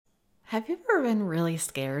Have you ever been really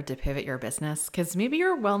scared to pivot your business? Because maybe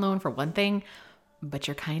you're well known for one thing, but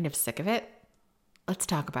you're kind of sick of it? Let's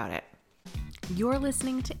talk about it. You're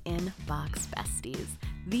listening to Inbox Besties,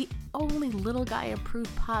 the only little guy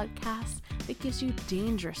approved podcast that gives you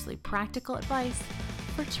dangerously practical advice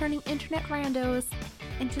for turning internet randos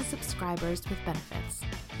into subscribers with benefits.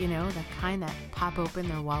 You know, the kind that pop open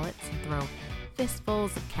their wallets and throw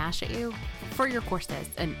fistfuls of cash at you for your courses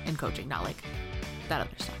and coaching, not like that other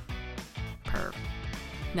stuff. Perv.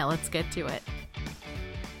 Now let's get to it.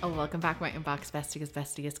 Oh, welcome back, my Inbox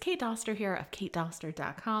Bestie is Kate Doster here of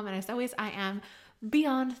katedoster.com. And as always, I am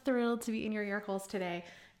beyond thrilled to be in your ear holes today.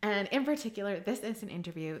 And in particular, this is an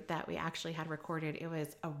interview that we actually had recorded. It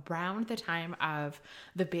was around the time of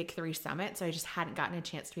the Big 3 Summit. So I just hadn't gotten a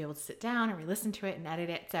chance to be able to sit down and re-listen to it and edit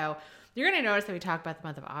it. So you're going to notice that we talk about the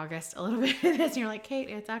month of August a little bit in this. And you're like, Kate,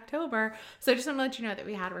 it's October. So I just want to let you know that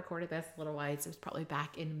we had recorded this a little while. So it was probably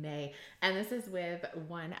back in May. And this is with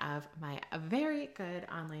one of my very good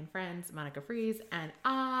online friends, Monica Froese. And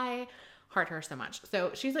I heart her so much.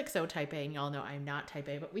 So she's like so type A, and y'all know I'm not type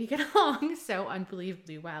A, but we get along so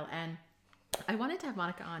unbelievably well. And I wanted to have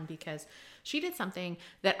Monica on because she did something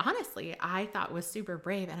that honestly I thought was super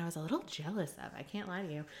brave and I was a little jealous of. I can't lie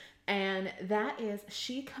to you. And that is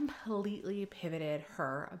she completely pivoted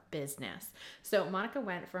her business. So Monica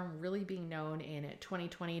went from really being known in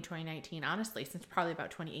 2020, 2019, honestly, since probably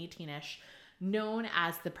about 2018-ish, known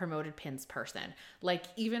as the promoted pins person. Like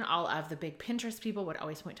even all of the big Pinterest people would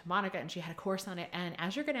always point to Monica, and she had a course on it. And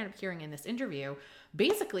as you're going to end up hearing in this interview,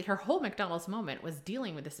 basically her whole McDonald's moment was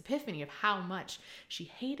dealing with this epiphany of how much she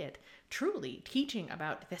hated truly teaching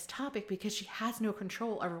about this topic because she has no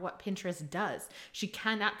control over what Pinterest does. She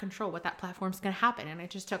cannot control what that platform's going to happen. And it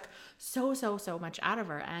just took so much out of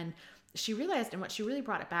her. And she realized, and what she really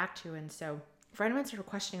brought it back to. And so for anyone sort of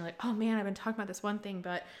questioning like, oh man, I've been talking about this one thing,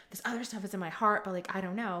 but this other stuff is in my heart, but like, I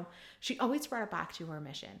don't know. She always brought it back to her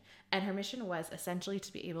mission. And her mission was essentially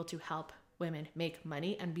to be able to help women make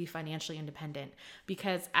money and be financially independent.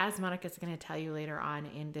 Because as Monica's going to tell you later on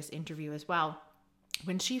in this interview as well,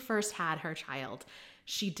 when she first had her child,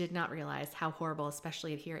 she did not realize how horrible,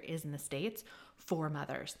 especially here is in the States, for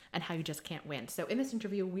mothers and how you just can't win. So in this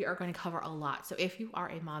interview, we are going to cover a lot. So if you are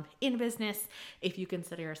a mom in business, if you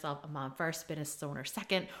consider yourself a mom first, business owner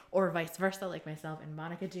second, or vice versa, like myself and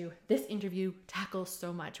Monica do, this interview tackles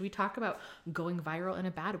so much. We talk about going viral in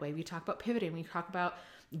a bad way. We talk about pivoting. We talk about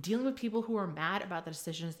dealing with people who are mad about the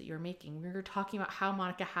decisions that you're making. We're talking about how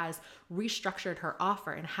Monica has restructured her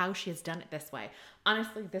offer and how she has done it this way.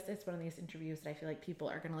 Honestly, this is one of these interviews that I feel like people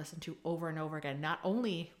are going to listen to over and over again, not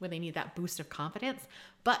only when they need that boost of confidence,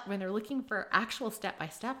 but when they're looking for actual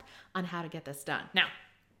step-by-step on how to get this done. Now,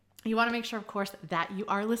 you want to make sure, of course, that you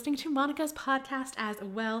are listening to Monica's podcast as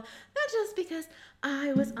well, not just because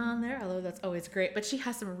I was on there, although that's always great, but she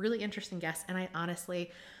has some really interesting guests, and I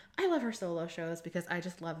love her solo shows because I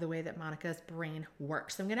just love the way that Monica's brain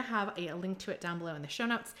works. So I'm going to have a link to it down below in the show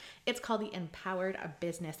notes. It's called the Empowered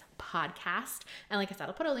Business Podcast. And like I said,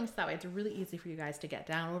 I'll put a link so that way it's really easy for you guys to get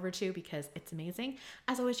down over to because it's amazing.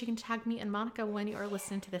 As always, you can tag me and Monica when you are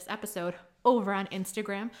listening to this episode over on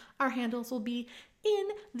Instagram. Our handles will be in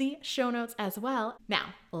the show notes as well.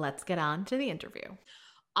 Now, let's get on to the interview.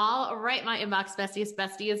 All right, my Inbox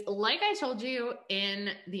besties, like I told you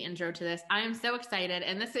in the intro to this, I am so excited.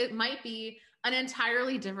 And it might be an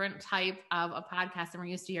entirely different type of a podcast than we're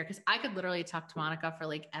used to here, because I could literally talk to Monica for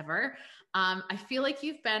like ever. I feel like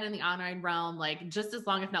you've been in the online realm like just as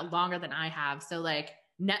long, if not longer than I have. So like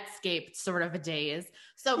Netscape sort of a days.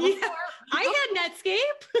 So before I had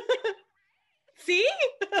Netscape. See?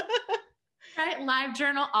 Right, live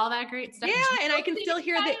journal, all that great stuff. Yeah, and I can still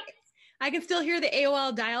hear the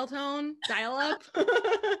AOL dial up.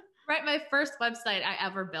 Right, my first website I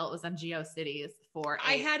ever built was on GeoCities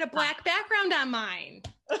I had a black background on mine.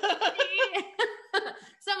 So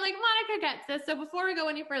I'm like, Monica gets this. So before we go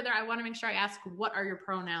any further, I want to make sure I ask, what are your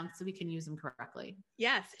pronouns so we can use them correctly?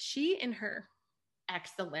 Yes, she and her.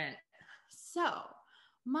 Excellent. So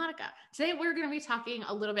Monica, today we're going to be talking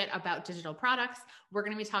a little bit about digital products. We're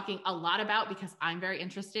going to be talking a lot about, because I'm very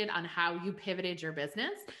interested on how you pivoted your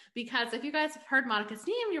business, because if you guys have heard Monica's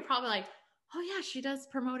name, you're probably like, oh yeah, she does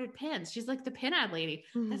promoted pins. She's like the pin ad lady.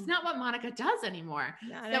 That's not what Monica does anymore.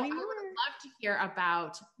 Not so anymore. I would love to hear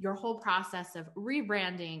about your whole process of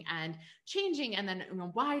rebranding and changing, and then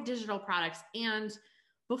why digital products. And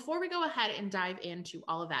before we go ahead and dive into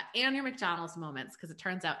all of that and your McDonald's moments, because it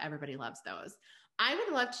turns out everybody loves those, I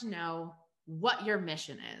would love to know what your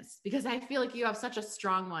mission is, because I feel like you have such a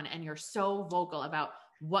strong one and you're so vocal about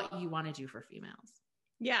what you want to do for females.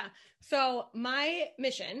 Yeah. So my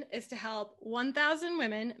mission is to help 1,000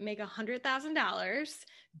 women make $100,000,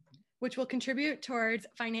 which will contribute towards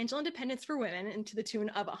financial independence for women and to the tune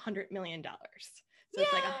of $100 million. So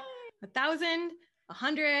it's like 1,000,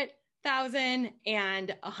 100,000,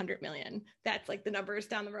 and 100 million. That's like the numbers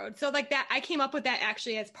down the road. So like that, I came up with that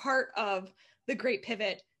actually as part of the Great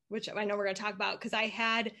Pivot, which I know we're going to talk about, because I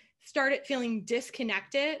had started feeling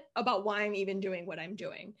disconnected about why I'm even doing what I'm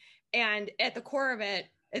doing. And at the core of it,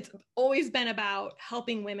 it's always been about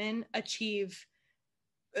helping women achieve.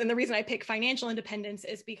 And the reason I pick financial independence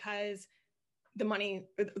is because the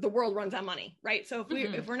world runs on money, right? So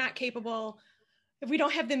if we're not capable, if we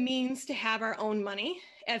don't have the means to have our own money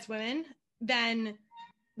as women, then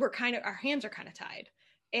our hands are kind of tied.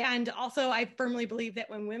 And also I firmly believe that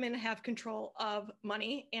when women have control of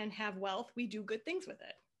money and have wealth, we do good things with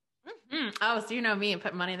it. Oh, so you know me and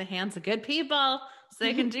put money in the hands of good people so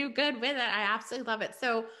they can do good with it. I absolutely love it.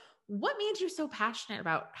 So what made you so passionate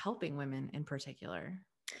about helping women in particular?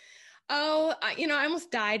 Oh, I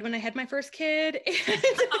almost died when I had my first kid.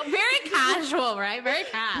 Very casual, right? Very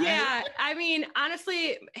casual. Yeah. I mean,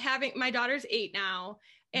 honestly, my daughter's 8 now,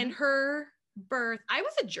 and her birth, I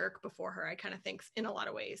was a jerk before her, I kind of think, in a lot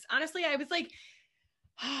of ways. Honestly, I was like,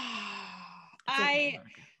 I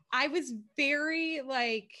was very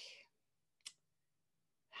like,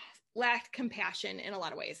 lacked compassion in a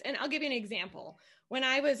lot of ways. And I'll give you an example. When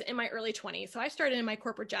I was in my early 20s, so I started in my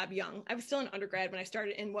corporate job young. I was still an undergrad when I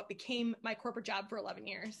started in what became my corporate job for 11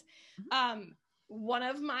 years. One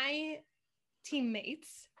of my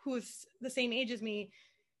teammates, who was the same age as me,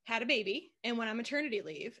 had a baby and went on maternity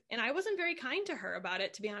leave. And I wasn't very kind to her about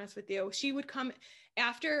it, to be honest with you. She would come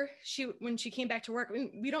when she came back to work. I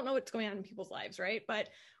mean, we don't know what's going on in people's lives, right? But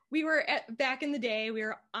we were back in the day, we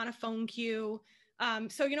were on a phone queue.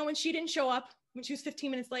 So, when she didn't show up, when she was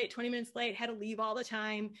 15 minutes late, 20 minutes late, had to leave all the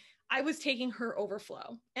time, I was taking her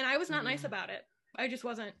overflow, and I was not nice about it. I just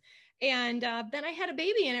wasn't. And then I had a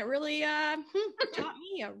baby, and it really taught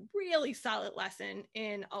me a really solid lesson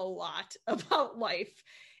in a lot about life.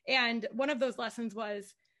 And one of those lessons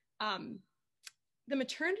was the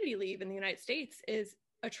maternity leave in the United States is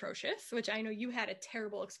atrocious, which I know you had a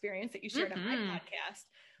terrible experience that you shared on my podcast.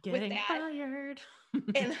 Getting fired.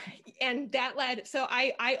 and that led, so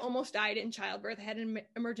I almost died in childbirth. I had an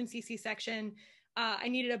emergency C-section. I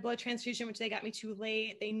needed a blood transfusion, which they got me too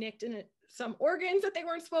late. They nicked in some organs that they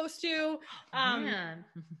weren't supposed to.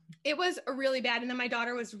 It was really bad. And then my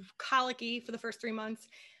daughter was colicky for the first 3 months.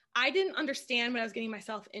 I didn't understand what I was getting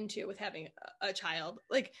myself into with having a child.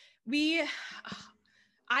 Like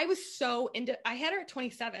I was so I had her at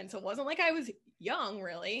 27, so it wasn't like I was young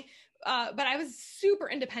really. But I was super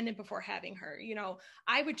independent before having her.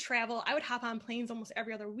 I would travel. I would hop on planes almost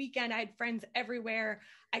every other weekend. I had friends everywhere.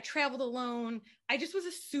 I traveled alone. I just was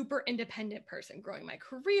a super independent person growing my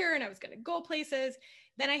career, and I was going to go places.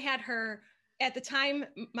 Then I had her. At the time,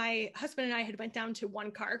 my husband and I had went down to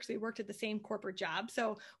one car because we worked at the same corporate job.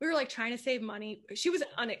 So we were like trying to save money. She was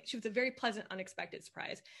a very pleasant, unexpected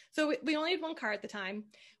surprise. So we only had one car at the time.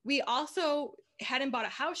 We also hadn't bought a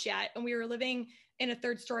house yet, and we were living in a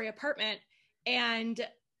 3rd-story apartment. And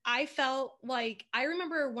I felt like, I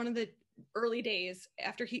remember one of the early days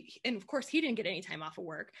after and of course he didn't get any time off of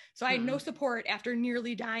work. So I had no support after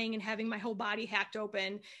nearly dying and having my whole body hacked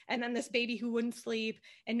open. And then this baby who wouldn't sleep,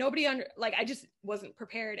 and nobody I just wasn't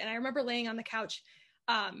prepared. And I remember laying on the couch,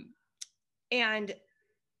 and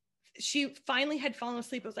she finally had fallen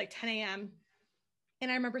asleep. It was like 10 a.m.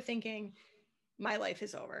 And I remember thinking, my life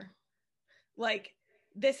is over. Like,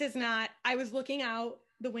 this is not, I was looking out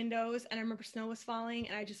the windows, and I remember snow was falling,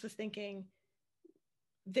 and I just was thinking,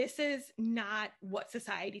 this is not what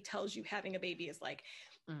society tells you having a baby is like.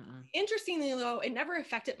 Interestingly though, it never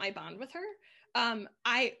affected my bond with her.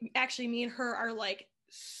 Me and her are like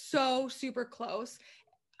so super close.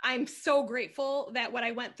 I'm so grateful that what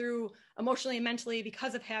I went through emotionally and mentally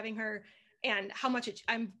because of having her, and how much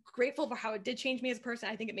I'm grateful for how it did change me as a person.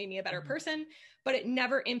 I think it made me a better person, but it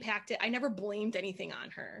never impacted. I never blamed anything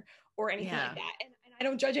on her or anything like that. And I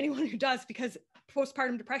don't judge anyone who does, because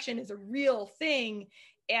postpartum depression is a real thing.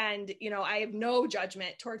 And, I have no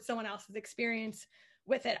judgment towards someone else's experience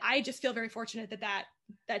with it. I just feel very fortunate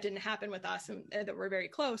that didn't happen with us, and that we're very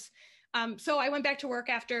close. So I went back to work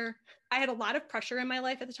after. I had a lot of pressure in my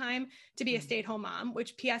life at the time to be a stay-at-home mom,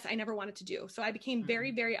 which PS I never wanted to do. So I became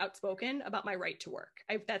very, very outspoken about my right to work.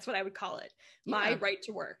 That's what I would call it. My right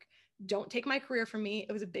to work. Don't take my career from me.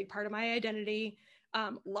 It was a big part of my identity.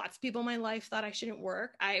 Lots of people in my life thought I shouldn't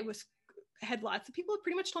work. I had lots of people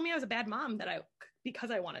pretty much told me I was a bad mom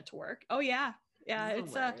because I wanted to work. Oh yeah. Yeah.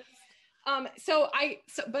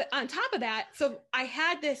 But on top of that, so I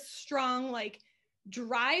had this strong like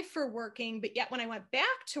drive for working, but yet when I went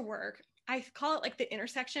back to work, I call it like the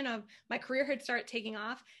intersection of my career had started taking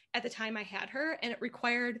off at the time I had her, and it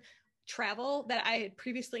required travel that I had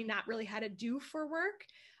previously not really had to do for work.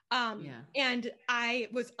 And I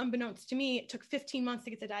was, unbeknownst to me, it took 15 months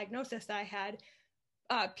to get the diagnosis that I had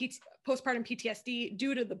postpartum PTSD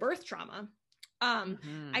due to the birth trauma.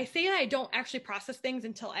 I say that I don't actually process things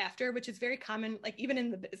until after, which is very common, like even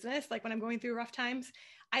in the business, like when I'm going through rough times,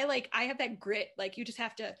 I have that grit, like you just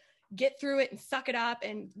have to get through it and suck it up,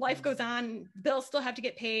 and life goes on, bills still have to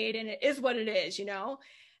get paid, and it is what it is, you know?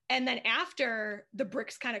 And then after, the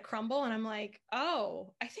bricks kind of crumble and I'm like,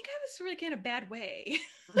 oh, I think I was really in a bad way.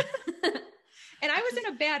 And I was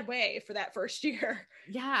in a bad way for that first year.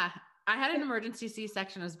 Yeah. I had an emergency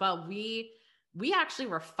C-section as well. We actually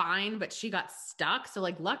were fine, but she got stuck. So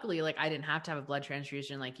like, luckily, like I didn't have to have a blood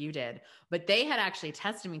transfusion like you did, but they had actually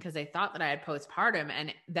tested me because they thought that I had postpartum.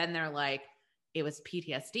 And then they're like, it was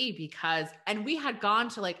PTSD because, and we had gone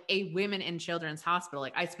to like a women and children's hospital.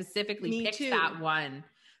 Like I specifically picked that one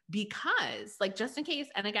because like, just in case.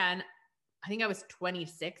 And again, I think I was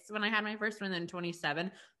 26 when I had my first one, then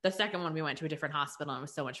 27. The second one, we went to a different hospital and it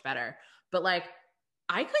was so much better. But like,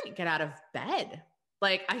 I couldn't get out of bed.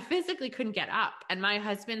 Like I physically couldn't get up, and my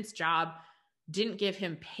husband's job didn't give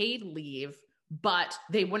him paid leave, but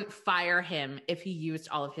they wouldn't fire him if he used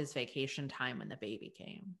all of his vacation time when the baby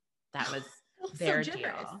came. That was their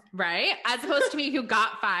deal, right? As opposed to me who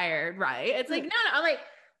got fired, right? It's like, no, I'm like,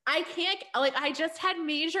 I can't, like, I just had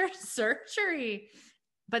major surgery.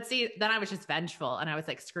 But see, then I was just vengeful and I was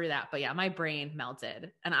like, screw that. But yeah, my brain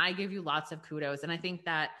melted, and I give you lots of kudos. And I think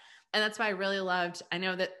that, and that's why I really loved, I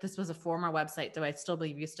know that this was a former website, though I still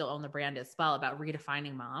believe you still own the brand as well, about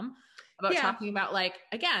redefining mom, about talking about like,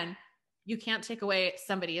 again, you can't take away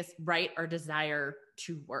somebody's right or desire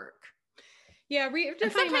to work. Yeah.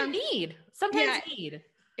 Sometimes need.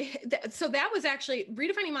 So that was actually,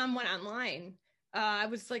 Redefining Mom went online. I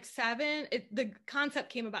was like the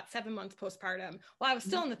concept came about 7 months postpartum. Well, I was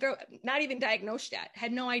still in the throat, not even diagnosed yet,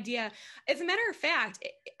 had no idea. As a matter of fact,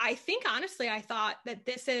 I think honestly, I thought that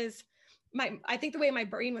I think the way my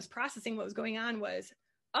brain was processing what was going on was,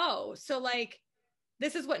 oh, so like,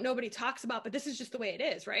 this is what nobody talks about, but this is just the way it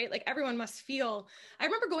is, right? Like everyone must feel. I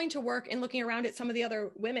remember going to work and looking around at some of the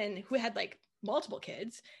other women who had like multiple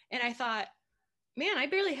kids. And I thought, man, I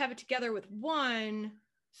barely have it together with one.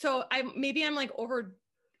 So I'm like over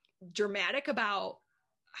dramatic about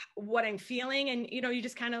what I'm feeling. And, you know, you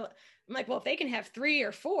just kind of, I'm like, well, if they can have 3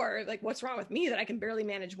 or 4, like what's wrong with me that I can barely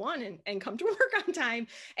manage one and come to work on time.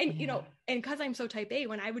 And, you know, and cause I'm so type A,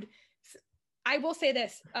 I will say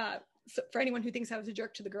this, so for anyone who thinks I was a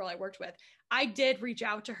jerk to the girl I worked with, I did reach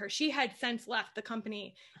out to her. She had since left the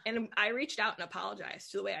company, and I reached out and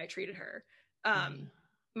apologized to the way I treated her.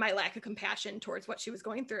 My lack of compassion towards what she was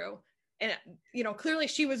going through. And, you know, clearly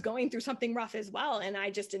she was going through something rough as well. And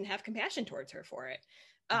I just didn't have compassion towards her for it.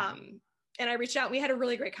 And I reached out, and we had a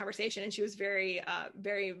really great conversation, and she was very,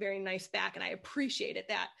 very, very nice back. And I appreciated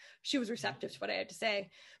that she was receptive to what I had to say.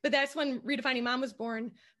 But that's when Redefining Mom was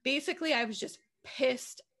born. Basically, I was just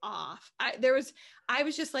pissed off. I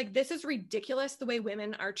was just like, this is ridiculous the way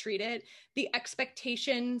women are treated, the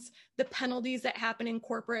expectations, the penalties that happen in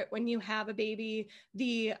corporate when you have a baby,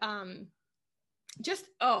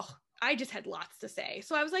 I just had lots to say.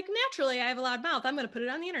 So I was like, naturally, I have a loud mouth, I'm going to put it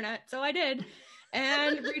on the internet. So I did.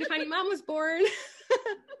 And Redefining Mom was born.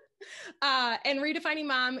 And Redefining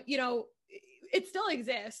Mom, you know, it still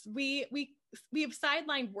exists. We have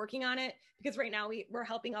sidelined working on it because right now we're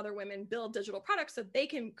helping other women build digital products so they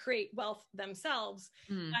can create wealth themselves.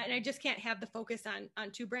 And I just can't have the focus on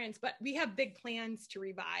 2 brands, but we have big plans to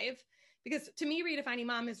revive, because to me, Redefining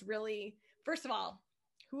Mom is really, first of all,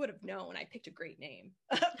 who would have known? I picked a great name.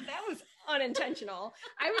 That was unintentional.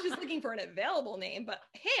 I was just looking for an available name, but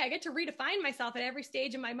hey, I get to redefine myself at every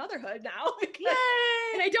stage of my motherhood now.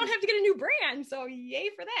 And I don't have to get a new brand. So yay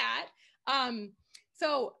for that.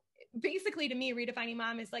 So basically to me, Redefining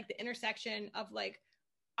Mom is like the intersection of like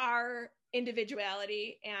our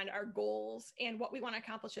individuality and our goals and what we want to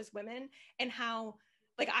accomplish as women, and how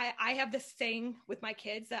like I have this saying with my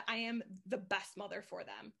kids that I am the best mother for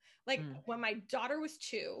them. Like when my daughter was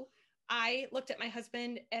 2, I looked at my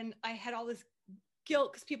husband and I had all this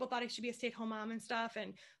guilt because people thought I should be a stay-at-home mom and stuff.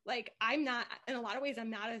 And like, I'm not, in a lot of ways,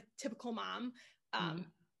 I'm not a typical mom.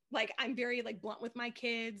 Like I'm very like blunt with my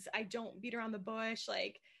kids. I don't beat around the bush.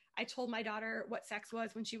 Like I told my daughter what sex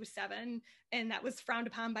was when she was 7, and that was frowned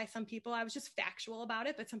upon by some people. I was just factual about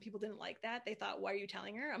it, but some people didn't like that. They thought, why are you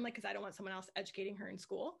telling her? I'm like, because I don't want someone else educating her in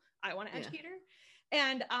school. I want to educate her.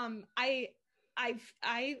 And I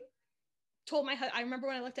told my husband, I remember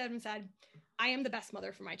when I looked at him and said, I am the best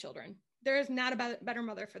mother for my children. There is not a better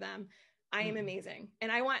mother for them. I am amazing.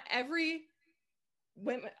 And I want every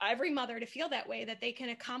mother to feel that way, that they can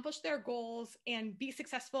accomplish their goals and be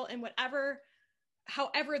successful in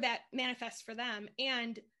however that manifests for them,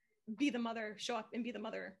 and be the mother, show up and be the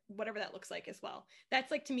mother, whatever that looks like as well.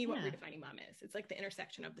 That's like, to me, what redefining mom is. It's like the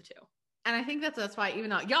intersection of the two. And I think that's why,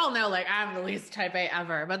 even though y'all know, like, I'm the least type A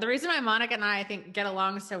ever, but the reason why Monica and I think get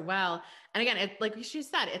along so well. And again, it's like she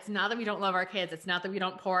said, it's not that we don't love our kids. It's not that we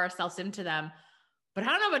don't pour ourselves into them. But I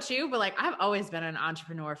don't know about you, but like, I've always been an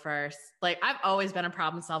entrepreneur first. Like, I've always been a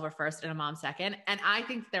problem solver first and a mom second. And I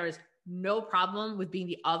think there is no problem with being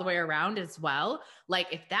the other way around as well. Like,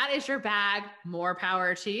 if that is your bag, more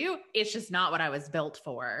power to you. It's just not what I was built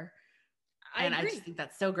for. I just think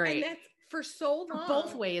that's so great. And that's for so long.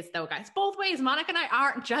 Both ways though, guys, both ways. Monica and I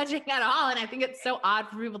aren't judging at all. And I think it's so odd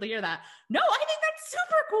for people to hear that. No, I think that's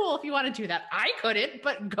super cool if you want to do that. I couldn't,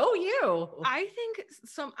 but go you. I think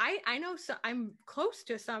I know some, I'm close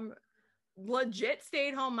to some legit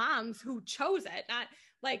stay-at-home moms who chose it. Not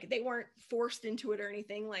like they weren't forced into it or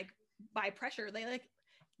anything, like by pressure. They like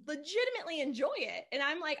legitimately enjoy it. And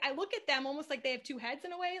I'm like, I look at them almost like they have two heads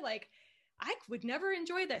in a way. Like, I would never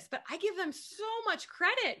enjoy this, but I give them so much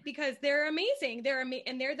credit because they're amazing.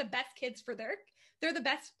 And they're the best kids they're the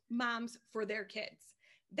best moms for their kids.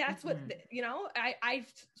 That's what, I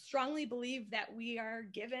strongly believe that we are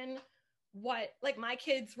given what, like, my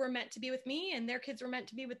kids were meant to be with me and their kids were meant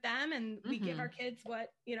to be with them. And we give our kids what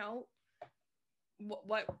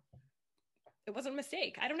it wasn't a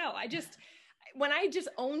mistake. I don't know. When I just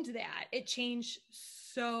owned that, it changed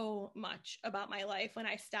so much about my life when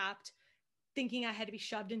I stopped thinking I had to be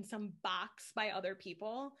shoved in some box by other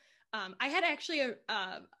people. I had actually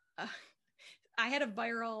I had a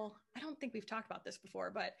viral, I don't think we've talked about this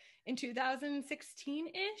before, but in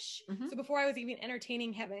 2016-ish, so before I was even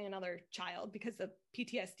entertaining having another child, because of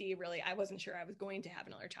PTSD, really, I wasn't sure I was going to have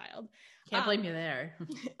another child. Can't blame you there.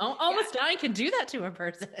 Almost dying can do that to a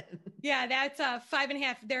person. Yeah, that's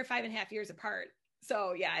 5.5, they're 5.5 years apart.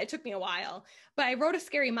 So yeah, it took me a while, but I wrote a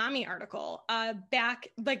Scary Mommy article back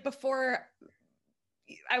like before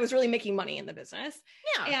I was really making money in the business.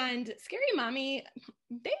 Yeah. And Scary Mommy,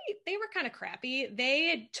 they were kind of crappy.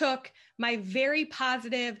 They took my very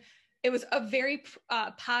positive, it was a very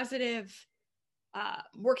positive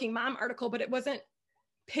working mom article, but it wasn't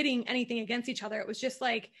pitting anything against each other. It was just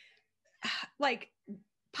like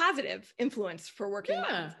positive influence for working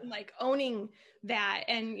moms, and like owning that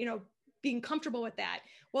and, being comfortable with that.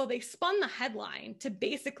 Well, they spun the headline to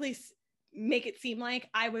basically make it seem like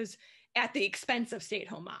I was at the expense of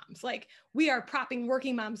stay-at-home moms. Like, we are propping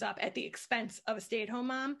working moms up at the expense of a stay-at-home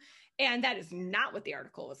mom. And that is not what the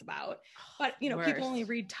article was about. But, people only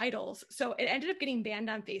read titles. So it ended up getting banned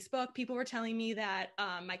on Facebook. People were telling me that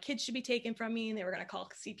my kids should be taken from me and they were going to call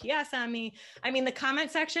CPS on me. I mean, the comment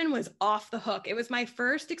section was off the hook. It was my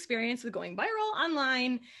first experience with going viral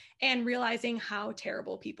online and realizing how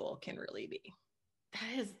terrible people can really be.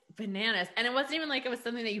 That is bananas. And it wasn't even like it was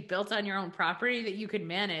something that you built on your own property that you could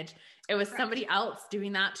manage. It was somebody else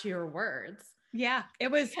doing that to your words. Yeah, it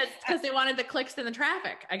was because they wanted the clicks and the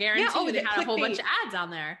traffic. I guarantee you they had a whole bunch of ads on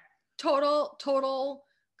there. Total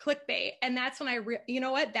clickbait. And that's when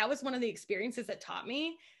that was one of the experiences that taught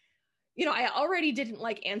me, I already didn't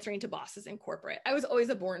like answering to bosses in corporate. I was always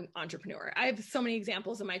a born entrepreneur. I have so many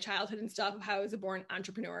examples in my childhood and stuff of how I was a born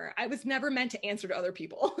entrepreneur. I was never meant to answer to other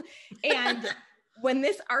people. And when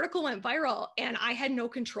this article went viral and I had no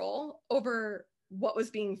control over what was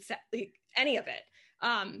being said, like, any of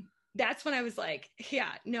it, that's when I was like,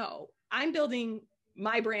 yeah, no, I'm building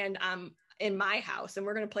my brand in my house and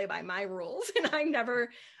we're going to play by my rules. And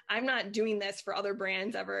I'm not doing this for other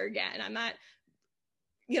brands ever again. I'm not,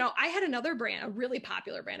 I had another brand, a really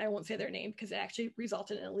popular brand. I won't say their name because it actually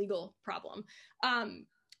resulted in a legal problem,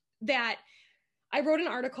 that I wrote an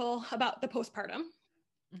article about the postpartum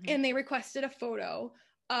and they requested a photo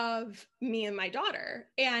of me and my daughter.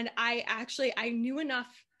 And I knew enough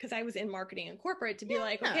because I was in marketing and corporate to be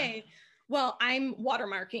like, okay, well, I'm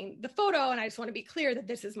watermarking the photo and I just want to be clear that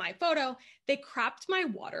this is my photo. They cropped my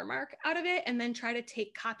watermark out of it and then try to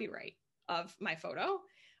take copyright of my photo.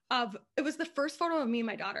 It was the first photo of me and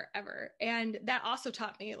my daughter ever. And that also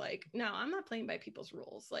taught me, like, no, I'm not playing by people's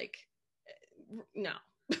rules. Like, no.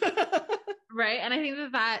 Right. And I think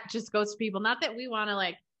that just goes to people, not that we want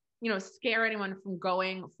to scare anyone from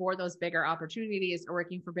going for those bigger opportunities or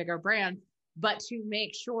working for bigger brands, but to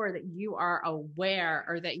make sure that you are aware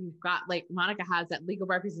or that you've got, like Monica has, that legal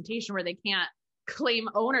representation where they can't claim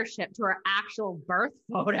ownership to her actual birth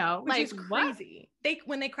photo. Which like is crazy.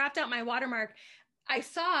 When they cropped out my watermark, I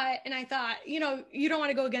saw it and I thought, you don't want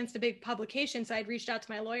to go against a big publication. So I'd reached out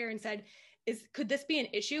to my lawyer and said, could this be an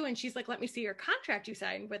issue? And she's like, let me see your contract you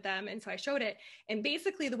signed with them. And so I showed it. And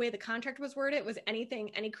basically the way the contract was worded was any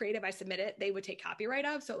creative I submitted, they would take copyright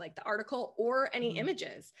of. So like the article or any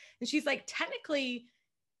images. And she's like, technically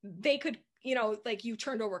they could, like you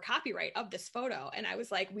turned over copyright of this photo. And I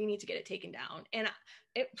was like, we need to get it taken down. And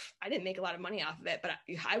I didn't make a lot of money off of it, but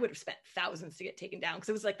I would have spent thousands to get taken down because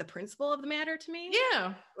it was like the principle of the matter to me.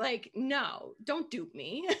 Yeah. Like, no, don't dupe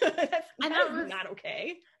me. That's not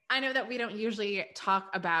okay. I know that we don't usually talk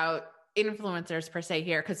about influencers per se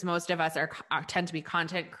here because most of us tend to be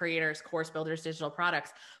content creators, course builders, digital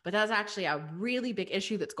products, but that's actually a really big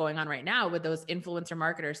issue that's going on right now with those influencer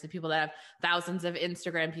marketers, the people that have thousands of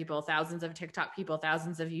Instagram people, thousands of TikTok people,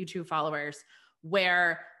 thousands of YouTube followers,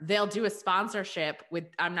 where they'll do a sponsorship with,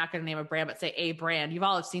 I'm not going to name a brand, but say a brand. You've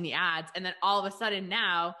all have seen the ads. And then all of a sudden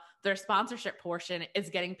now their sponsorship portion is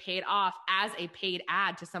getting paid off as a paid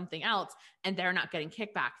ad to something else. And they're not getting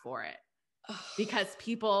kickback for it because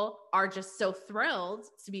people are just so thrilled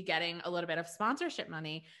to be getting a little bit of sponsorship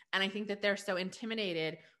money. And I think that they're so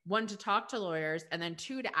intimidated, one, to talk to lawyers, and then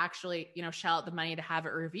two, to actually, shell out the money to have it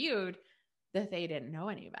reviewed, that they didn't know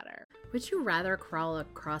any better. Would you rather crawl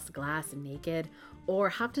across glass naked or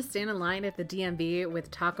have to stand in line at the DMV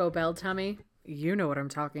with Taco Bell tummy? You know what I'm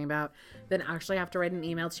talking about. Then actually have to write an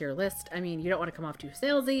email to your list. I mean, you don't want to come off too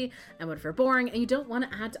salesy and what if you're boring, and you don't want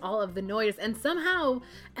to add to all of the noise. And somehow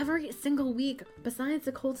every single week, besides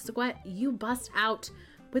the cold sweat, you bust out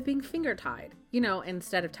with being finger tied,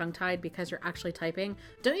 instead of tongue tied because you're actually typing.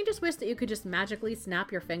 Don't you just wish that you could just magically snap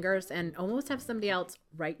your fingers and almost have somebody else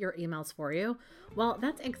write your emails for you? Well,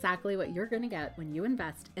 that's exactly what you're going to get when you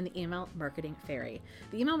invest in the Email Marketing Fairy.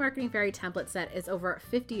 The Email Marketing Fairy template set is over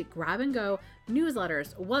 50 grab and go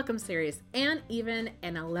newsletters, welcome series, and even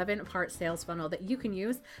an 11-part sales funnel that you can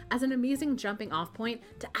use as an amazing jumping off point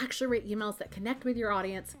to actually write emails that connect with your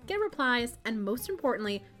audience, get replies, and most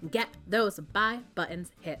importantly, get those buy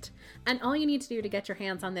buttons hit. And all you need to do to get your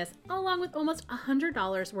hands on this, along with almost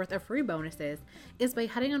 $100 worth of free bonuses, is by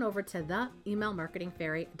heading on over to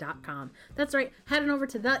theemailmarketingfairy.com. That's right, head on over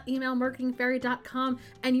to theemailmarketingfairy.com,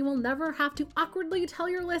 and you will never have to awkwardly tell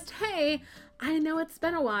your list, hey, I know it's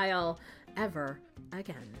been a while, ever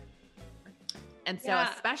again. And so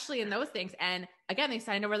especially in those things, and again, they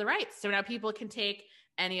signed over the rights. So now people can take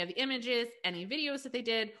any of the images, any videos that they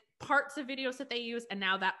did, parts of videos that they use, and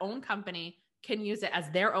now that own company can use it as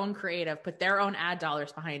their own creative, put their own ad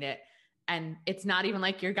dollars behind it. And it's not even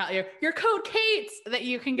like your code Kate that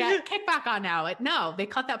you can get kickback on now. No, they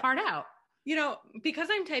cut that part out. Because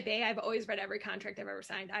I'm type A, I've always read every contract I've ever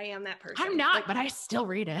signed. I am that person. I'm not, but I still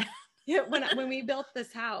read it. Yeah, when we built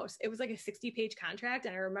this house, it was like a 60-page contract.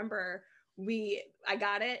 And I remember I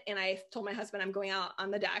got it and I told my husband, I'm going out on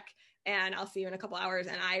the deck and I'll see you in a couple hours.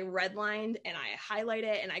 And I redlined and I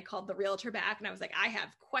highlighted and I called the realtor back and I was like, I have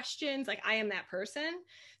questions. Like, I am that person.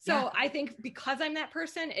 So I think because I'm that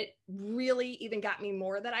person, it really even got me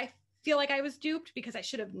more that I feel like I was duped because I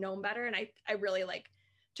should have known better. And I really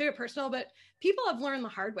took it personal, but people have learned the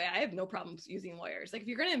hard way. I have no problems using lawyers. Like, if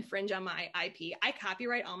you're going to infringe on my IP, I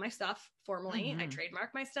copyright all my stuff formally. I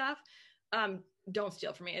trademark my stuff. Don't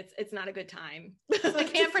steal from me. It's not a good time. I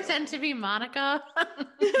can't pretend to be Monica.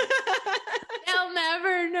 They'll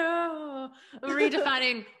never know.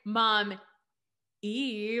 Redefining Mom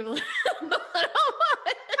Eve.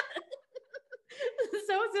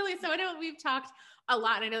 So silly. So I know we've talked a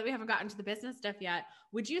lot, and I know that we haven't gotten to the business stuff yet.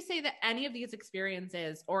 Would you say that any of these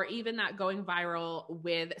experiences, or even that going viral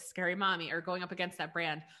with Scary Mommy or going up against that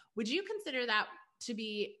brand, would you consider that to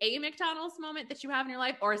be a McDonald's moment that you have in your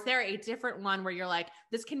life? Or is there a different one where you're like,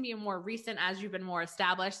 this can be a more recent as you've been more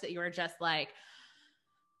established, that you were just like,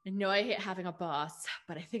 I know I hate having a boss,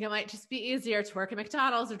 but I think it might just be easier to work at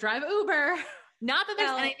McDonald's or drive Uber. Not that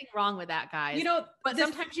there's anything wrong with that, guys. But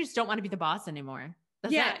sometimes you just don't want to be the boss anymore.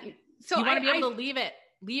 That's it. So you want to be able to leave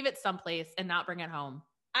it someplace and not bring it home.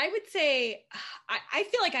 I would say, I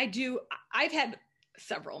feel like I do. I've had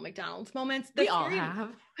several McDonald's moments. We all have.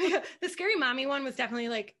 The Scary Mommy one was definitely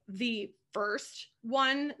like the first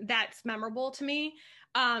one that's memorable to me.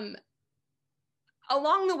 Along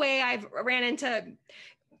the way, I've ran into,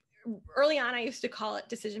 early on, I used to call it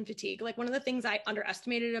decision fatigue. Like, one of the things I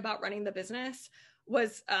underestimated about running the business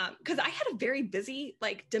was because I had a very busy,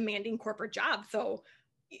 demanding corporate job. So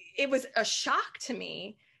it was a shock to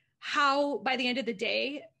me how by the end of the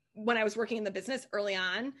day, when I was working in the business early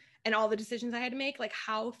on, and all the decisions I had to make, like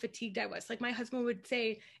how fatigued I was. Like my husband would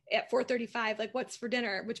say at 4:35, like, what's for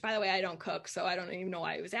dinner? Which, by the way, I don't cook, so I don't even know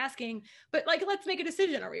why he was asking, but like, let's make a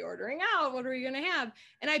decision. Are we ordering out? What are we going to have?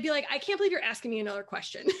 And I'd be like, I can't believe you're asking me another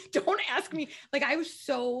question. Don't ask me. Like, I was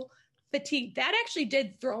so fatigued. That actually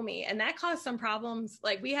did throw me, and that caused some problems.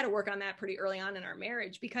 Like, we had to work on that pretty early on in our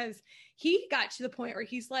marriage, because he got to the point where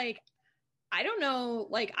he's like, I don't know,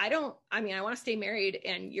 like, I want to stay married,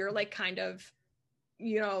 and you're like kind of,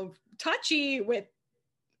 touchy with,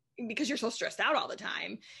 because you're so stressed out all the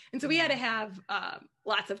time. And so we had to have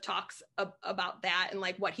lots of talks about that, and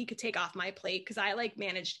like what he could take off my plate, because I like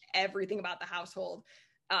managed everything about the household.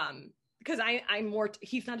 Because I'm more,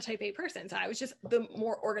 he's not a type A person. So I was just the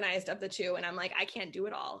more organized of the two. And I'm like, I can't do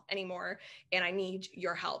it all anymore, and I need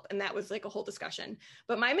your help. And that was like a whole discussion.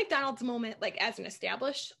 But my McDonald's moment, like as an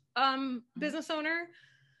established business owner,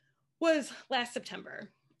 was last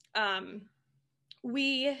September.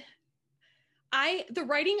 The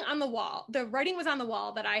writing was on the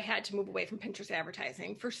wall that I had to move away from Pinterest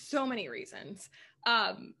advertising for so many reasons.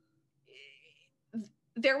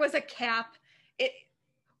 There was a cap.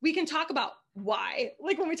 We can talk about why,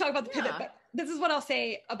 like when we talk about the pivot, but this is what I'll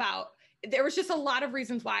say about, there was just a lot of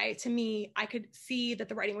reasons why, to me, I could see that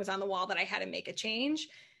the writing was on the wall, that I had to make a change,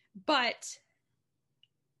 but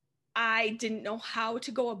I didn't know how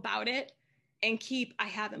to go about it and I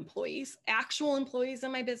have employees, actual employees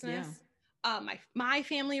in my business. Yeah. My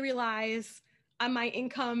family relies on my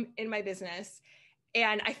income in my business,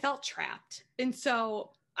 and I felt trapped. And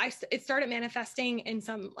so it started manifesting in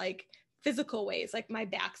some like physical ways, like my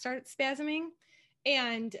back started spasming.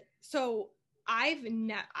 And so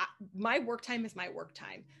my work time is my work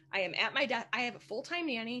time. I am at my desk. I have a full-time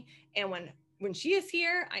nanny. And when she is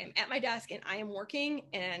here, I am at my desk and I am working,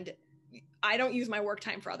 and I don't use my work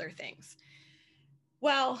time for other things.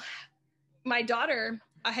 Well, my daughter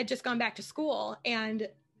had just gone back to school, and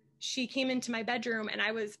she came into my bedroom, and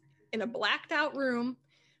I was in a blacked out room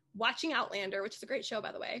watching Outlander, which is a great show,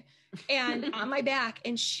 by the way, and on my back.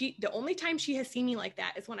 And the only time she has seen me like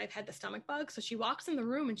that is when I've had the stomach bug. So she walks in the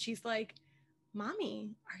room and she's like, Mommy,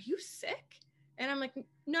 are you sick? And I'm like,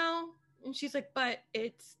 no. And she's like, but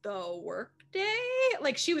it's the work day.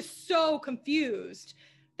 Like, she was so confused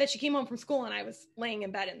that she came home from school and I was laying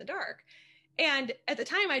in bed in the dark. And at the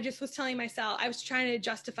time, I just was telling myself, I was trying to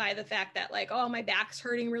justify the fact that like, oh, my back's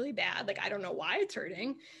hurting really bad. Like, I don't know why it's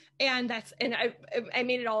hurting. And I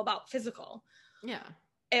made it all about physical. Yeah.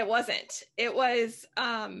 It wasn't. It was,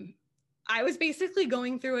 I was basically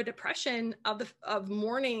going through a depression of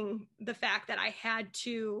mourning the fact that I had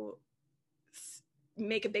to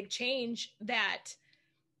make a big change, that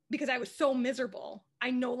because I was so miserable,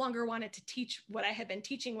 I no longer wanted to teach what I had been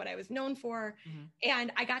teaching, what I was known for. Mm-hmm.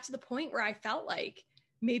 And I got to the point where I felt like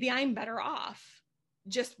maybe I'm better off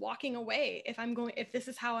just walking away if this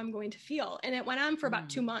is how I'm going to feel. And it went on for about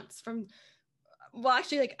 2 months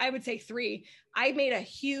actually, like I would say 3. I made a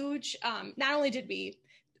huge, not only did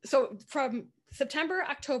so from September,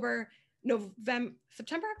 October, November,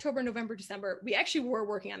 December, we actually were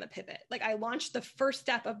working on the pivot. Like, I launched the first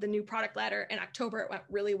step of the new product ladder in October. It went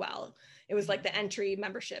really well. It was like the entry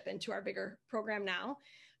membership into our bigger program now.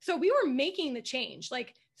 So we were making the change.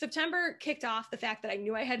 Like, September kicked off the fact that I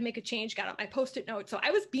knew I had to make a change, got out my Post-it note. So I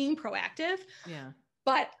was being proactive. Yeah.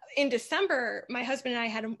 But in December, my husband and I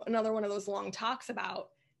had another one of those long talks about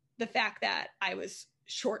the fact that I was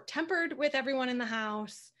short-tempered with everyone in the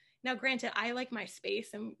house. Now, granted, I like my space,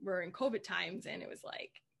 and we're in COVID times, and it was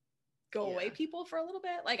like, go away people for a little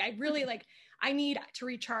bit. Like, I really I need to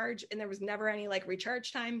recharge, and there was never any like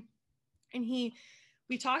recharge time. And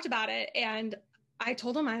we talked about it, and I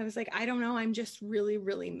told him, I was like, I don't know. I'm just really,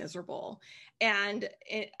 really miserable. And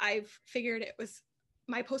I've figured it was,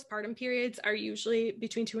 my postpartum periods are usually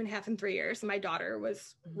between 2.5 and 3 years. And my daughter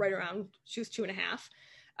was right around, she was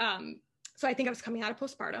 2.5. So I think I was coming out of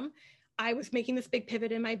postpartum. I was making this big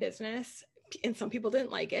pivot in my business, and some people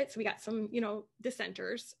didn't like it. So we got some,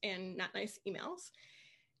 dissenters and not nice emails.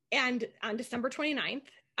 And on December 29th,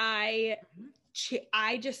 I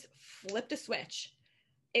just flipped a switch.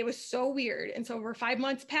 It was so weird. And so we're 5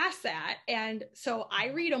 months past that. And so I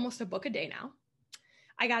read almost a book a day now.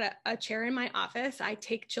 I got a chair in my office. I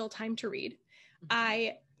take chill time to read.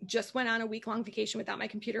 I just went on a week-long vacation without my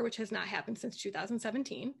computer, which has not happened since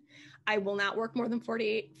 2017. I will not work more than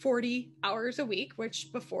 40 hours a week,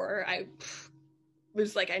 which before I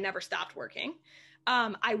was like, I never stopped working.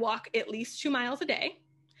 I walk at least 2 miles a day.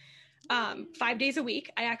 5 days a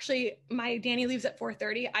week. My nanny leaves at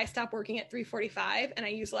 4:30. I stop working at 3:45, and I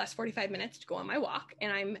use the last 45 minutes to go on my walk,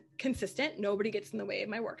 and I'm consistent. Nobody gets in the way of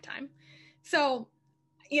my work time. So,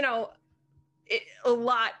 a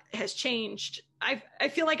lot has changed. I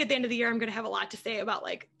feel like at the end of the year, I'm going to have a lot to say about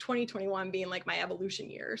like 2021 being like my evolution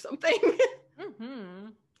year or something. Mm-hmm.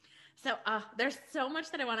 So there's so much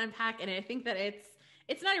that I want to unpack, and I think that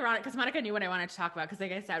it's not ironic because Monica knew what I wanted to talk about because,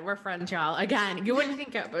 like I said, we're friends, y'all. Again, you wouldn't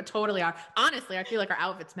think it, but totally are. Honestly, I feel like our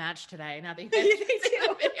outfits match today. Now that you guys see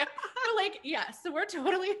the video. But like, yeah, so we're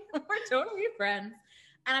totally friends.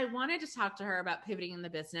 And I wanted to talk to her about pivoting in the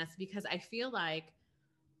business because I feel like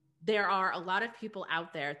there are a lot of people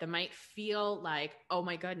out there that might feel like, oh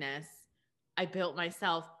my goodness, I built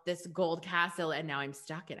myself this gold castle and now I'm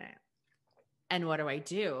stuck in it. And what do I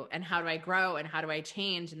do? And how do I grow? And how do I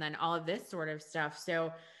change? And then all of this sort of stuff.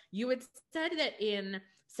 So you had said that in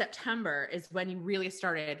September is when you really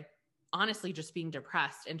started honestly just being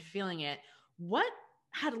depressed and feeling it. What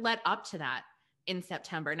had led up to that in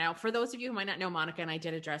September? Now, for those of you who might not know, Monica, and I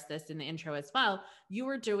did address this in the intro as well, you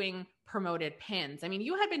were doing promoted pins. I mean,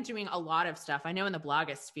 you had been doing a lot of stuff. I know in the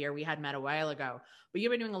blogosphere we had met a while ago, but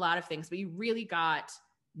you've been doing a lot of things, but you really got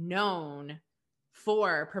known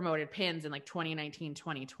for promoted pins in like 2019,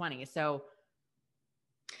 2020. So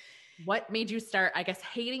what made you start, I guess,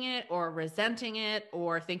 hating it or resenting it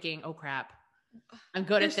or thinking, oh crap, I'm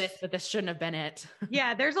good at this, but this shouldn't have been it?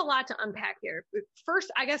 Yeah, there's a lot to unpack here.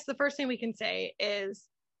 First, I guess the first thing we can say is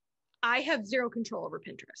I have zero control over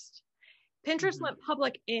Pinterest. Pinterest went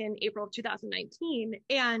public in April of 2019.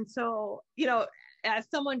 And so, you know, as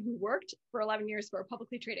someone who worked for 11 years for a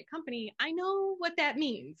publicly traded company, I know what that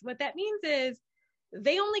means. What that means is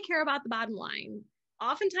they only care about the bottom line,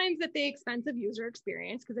 oftentimes at the expense of user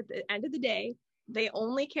experience, because at the end of the day, they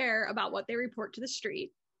only care about what they report to the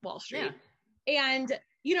street, Wall Street. Yeah. And,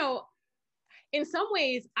 you know, in some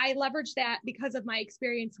ways, I leveraged that because of my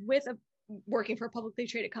experience with working for a publicly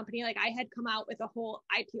traded company. Like I had come out with a whole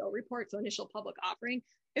IPO report, so initial public offering.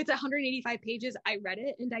 It's 185 pages. I read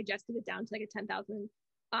it and digested it down to like a 10,000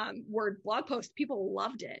 word blog post. People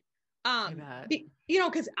loved it. You know,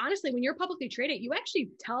 because honestly, when you're publicly traded, you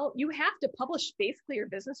have to publish basically your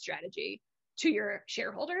business strategy to your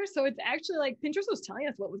shareholders. So it's actually like Pinterest was telling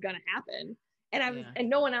us what was going to happen. And and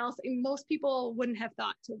no one else, and most people wouldn't have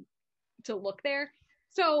thought to look there.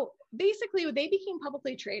 So basically they became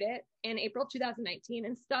publicly traded in April 2019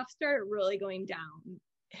 and stuff started really going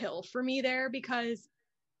downhill for me there because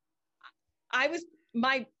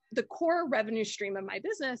the core revenue stream of my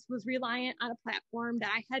business was reliant on a platform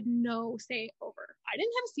that I had no say over. I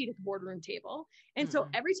didn't have a seat at the boardroom table. And so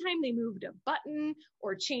every time they moved a button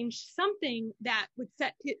or changed something that would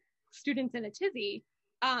set students in a tizzy,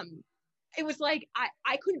 it was like,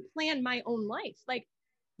 I couldn't plan my own life. Like,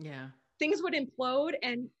 yeah, things would implode.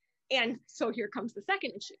 And so here comes the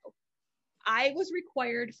second issue. I was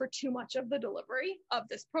required for too much of the delivery of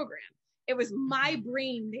this program. It was my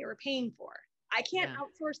brain they were paying for. I can't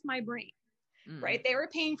outsource my brain, right? They were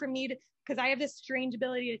paying for me because I have this strange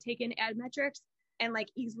ability to take in ad metrics and like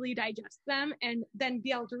easily digest them and then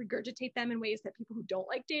be able to regurgitate them in ways that people who don't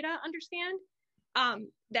like data understand.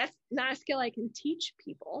 That's not a skill I can teach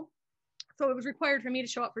people. So it was required for me to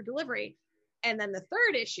show up for delivery. And then the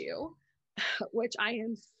third issue, which I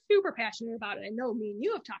am super passionate about, and I know me and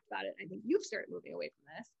you have talked about it. I think you've started moving away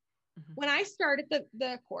from this. When I started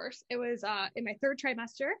the course, it was in my third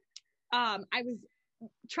trimester. I was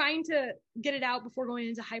trying to get it out before going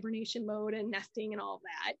into hibernation mode and nesting and all of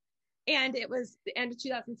that. And it was the end of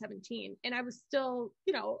 2017. And I was still,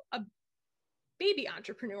 you know, a baby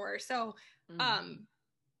entrepreneur. So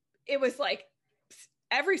it was like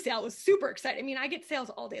every sale was super exciting. I mean, I get sales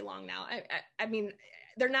all day long now. I mean,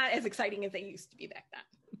 they're not as exciting as they used to be back then.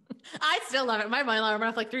 I still love it. My mind alarm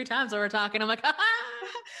went off like 3 times while we're talking. I'm like,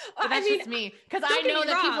 but that's just me. Because I know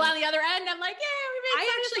that people on the other end, I'm like, yeah, we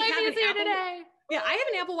made sense easier today. Yeah, I have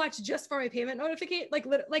an Apple Watch just for my payment notification. Like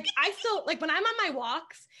I still, like when I'm on my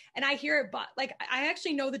walks and I hear it, but like I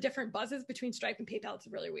actually know the different buzzes between Stripe and PayPal. It's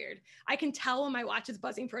really weird. I can tell when my watch is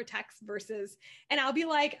buzzing for a text versus, and I'll be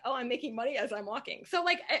like, oh, I'm making money as I'm walking. So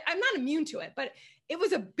like, I'm not immune to it, but it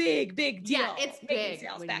was a big deal. Yeah, it's big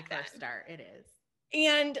when you first start. It is.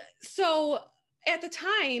 And so at the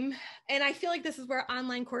time, and I feel like this is where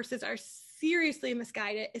online courses are seriously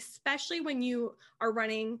misguided, especially when you are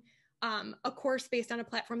running a course based on a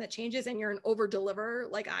platform that changes and you're an over deliverer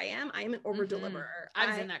like I am. I am an over deliverer. I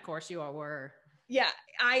was in that course. You all were. Yeah.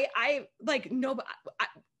 I like, no,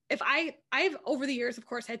 I've over the years, of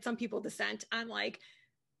course, had some people dissent on like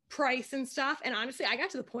price and stuff. And honestly, I got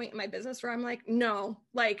to the point in my business where I'm like, no,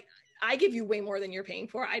 like I give you way more than you're paying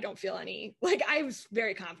for. I don't feel any, like I was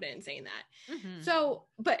very confident in saying that. So,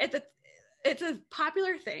 but it's a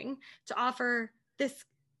popular thing to offer this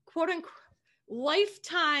quote unquote,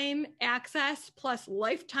 lifetime access plus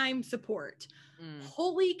lifetime support.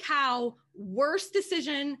 Holy cow, worst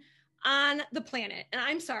decision on the planet. And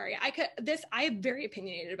I'm sorry, I am very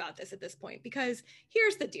opinionated about this at this point, because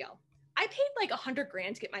here's the deal. I paid like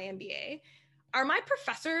 $100,000 to get my MBA. Are my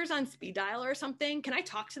professors on speed dial or something? Can I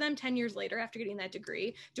talk to them 10 years later after getting that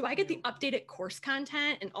degree? Do I get the updated course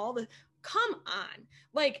content and all the, come on.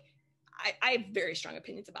 Like, I have very strong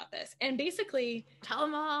opinions about this. And basically, tell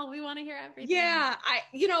them all. We want to hear everything. Yeah.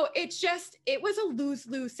 It was a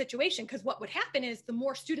lose-lose situation, because what would happen is the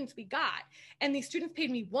more students we got, and these students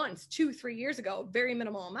paid me once, 2-3 years ago, very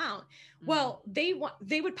minimal amount. Well, they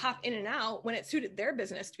would pop in and out when it suited their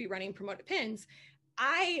business to be running promoted pins.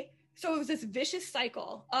 So it was this vicious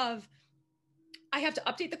cycle of, I have to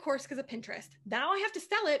update the course because of Pinterest. Now I have to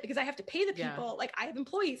sell it because I have to pay the people. Yeah. Like, I have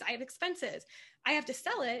employees, I have expenses. I have to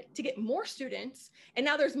sell it to get more students. And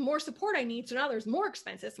now there's more support I need. So now there's more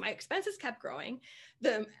expenses. My expenses kept growing.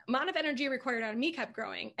 The amount of energy required out of me kept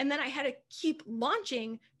growing. And then I had to keep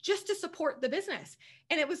launching just to support the business.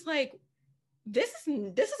 And it was like, this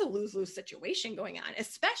is a lose-lose situation going on,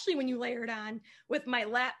 especially when you layer it on with my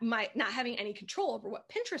not having any control over what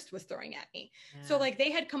Pinterest was throwing at me. Yeah. So like,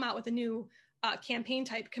 they had come out with a new campaign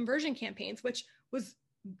type conversion campaigns, which was,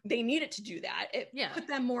 they needed to do that. It put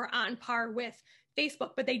them more on par with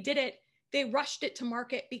Facebook, but they rushed it to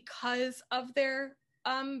market because of their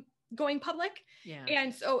going public. Yeah.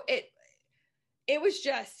 And so I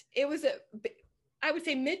would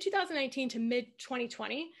say mid 2019 to mid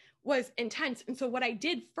 2020 was intense. And so what I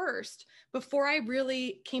did first, before I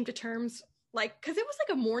really came to terms, like, cause it was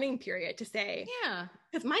like a mourning period to say,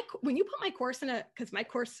 cause when you put my course cause my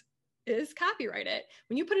course is copyrighted.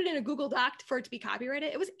 When you put it in a Google Doc for it to be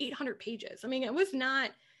copyrighted, it was 800 pages. I mean, it was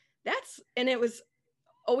not, and it was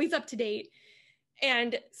always up to date.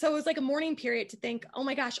 And so it was like a mourning period to think, oh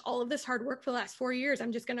my gosh, all of this hard work for the last 4 years,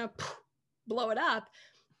 I'm just going to blow it up.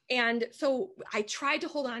 And so I tried to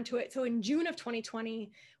hold on to it. So in June of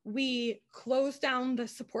 2020, we closed down the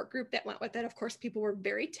support group that went with it. Of course, people were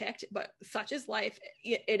very ticked, but such is life.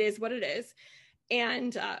 It is what it is.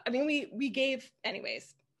 And I mean, we gave,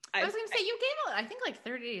 anyways. I was going to say, you gave, I think, like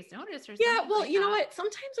 30 days notice or something. Yeah, well, you know what?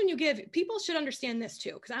 Sometimes when you give, people should understand this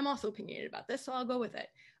too, because I'm also opinionated about this, so I'll go with it.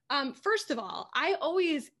 First of all, I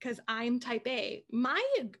always, because I'm type A, my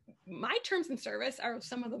terms and service are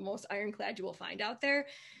some of the most ironclad you will find out there.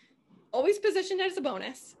 Always positioned as a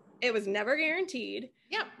bonus. It was never guaranteed.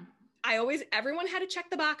 Yep. Everyone had to check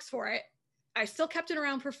the box for it. I still kept it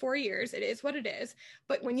around for 4 years. It is what it is.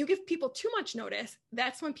 But when you give people too much notice,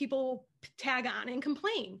 that's when people tag on and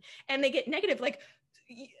complain, and they get negative. Like,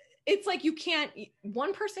 it's like, you can't,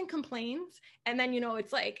 one person complains, and then,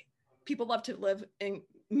 it's like, people love to live in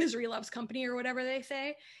misery loves company, or whatever they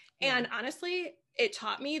say. Yeah. And honestly, it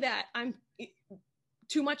taught me that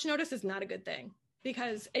too much notice is not a good thing,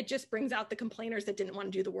 because it just brings out the complainers that didn't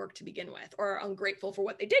want to do the work to begin with, or are ungrateful for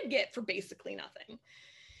what they did get for basically nothing.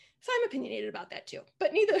 So I'm opinionated about that too.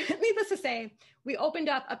 But needless to say, we opened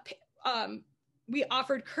up we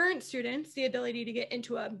offered current students the ability to get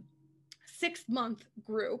into a 6-month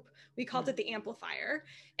group. We called it the Amplifier,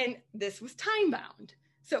 and this was time bound.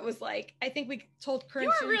 So it was like, I think we told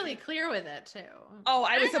current students. You were really clear with it too. Oh,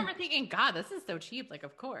 I remember thinking, God, this is so cheap. Like,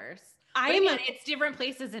 of course. It's different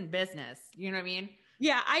places in business. You know what I mean?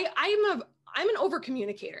 Yeah, I'm an over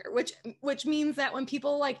communicator, which means that when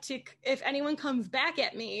people if anyone comes back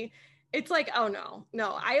at me, it's like, oh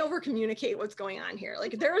no, I over communicate what's going on here.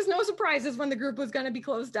 Like, there was no surprises when the group was going to be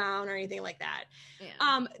closed down or anything like that.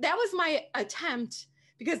 Yeah. That was my attempt,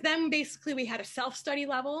 because then basically we had a self-study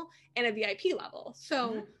level and a VIP level.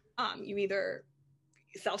 So you either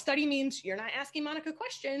self-study means you're not asking Monica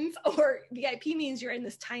questions, or VIP means you're in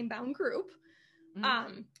this time-bound group.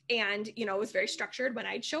 And, it was very structured. When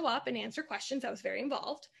I'd show up and answer questions, I was very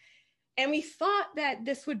involved. And we thought that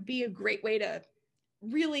this would be a great way to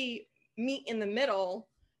really meet in the middle.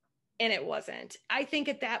 And it wasn't. I think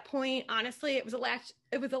at that point, honestly, it was a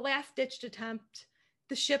last ditched attempt.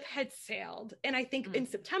 The ship had sailed. And I think in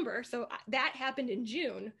September, so that happened in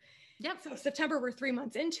June. Yep. So September, we're 3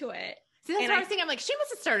 months into it. See, that's what I was thinking. I'm like, she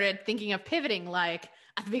must have started thinking of pivoting like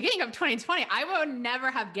at the beginning of 2020. I would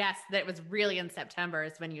never have guessed that it was really in September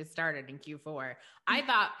is when you started in Q4. I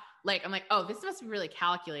thought, I'm like, oh, this must be really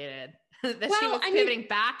calculated that she was pivoting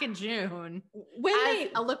back in June as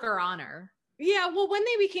a looker honor. Yeah, well, when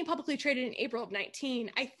they became publicly traded in April of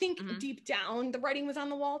 19, I think deep down the writing was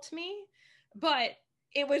on the wall to me. But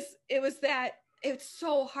it was that it's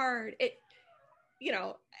so hard.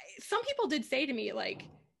 Some people did say to me, like,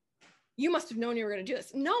 you must have known you were going to do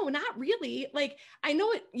this. No, not really. Like, I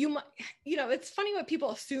know it, it's funny what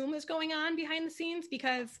people assume is going on behind the scenes,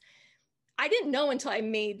 because I didn't know until I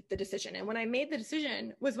made the decision. And when I made the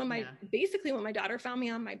decision was when basically when my daughter found me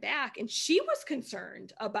on my back, and she was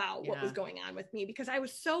concerned about what was going on with me, because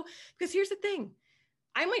because here's the thing.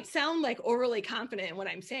 I might sound like overly confident in what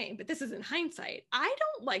I'm saying, but this is in hindsight. I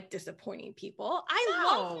don't like disappointing people. I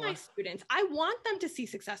love my students. I want them to see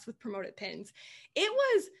success with promoted pins. It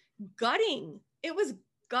was gutting. It was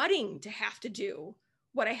gutting to have to do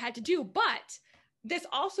what I had to do. But this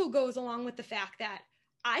also goes along with the fact that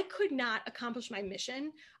I could not accomplish my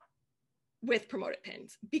mission with promoted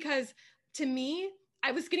pins, because to me,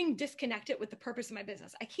 I was getting disconnected with the purpose of my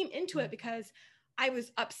business. I came into it because I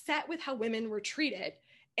was upset with how women were treated.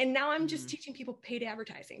 And now I'm just teaching people paid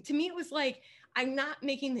advertising. To me, it was like, I'm not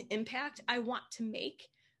making the impact I want to make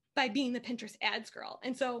by being the Pinterest ads girl.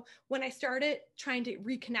 And so when I started trying to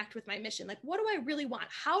reconnect with my mission, like, what do I really want?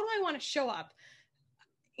 How do I want to show up?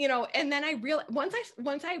 And then I realized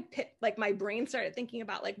once I like my brain started thinking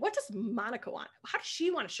about like, what does Monica want? How does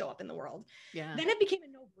she want to show up in the world? Yeah. Then it became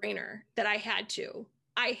a no-brainer that I had to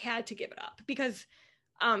give it up, because,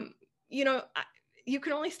 you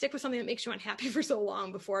can only stick with something that makes you unhappy for so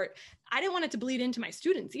long before I didn't want it to bleed into my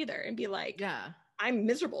students either and be like, I'm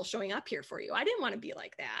miserable showing up here for you. I didn't want to be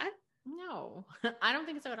like that. No, I don't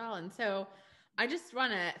think so at all. And so I just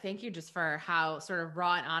want to thank you just for how sort of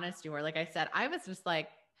raw and honest you were. Like I said, I was just like,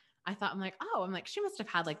 I'm like, she must have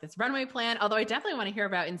had like this runway plan. Although I definitely want to hear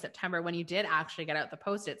about in September when you did actually get out the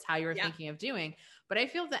Post-its, how you were thinking of doing. But I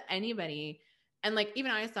feel that anybody, and like,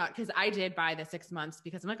 even I thought, because I did buy the 6 months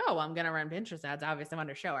because I'm like, I'm going to run Pinterest ads. Obviously, I want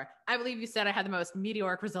to show her. I believe you said I had the most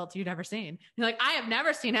meteoric results you'd ever seen. You're like, I have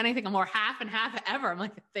never seen anything more half and half ever. I'm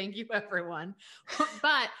like, thank you, everyone.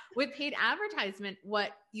 But with paid advertisement,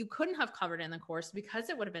 what you couldn't have covered in the course, because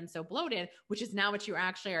it would have been so bloated, which is now what you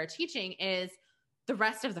actually are teaching, is the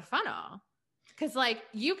rest of the funnel. Because like,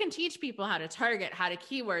 you can teach people how to target, how to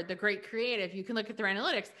keyword, the great creative, you can look at their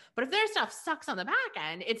analytics, but if their stuff sucks on the back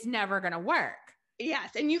end, it's never going to work.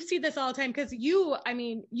 Yes. And you see this all the time, because you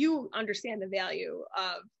understand the value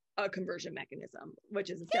of a conversion mechanism, which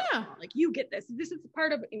is a sales funnel. Like, you get this is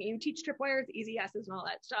part of, you teach tripwires, easy yeses, and all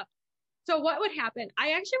that stuff. So what would happen?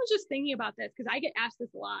 I actually was just thinking about this, because I get asked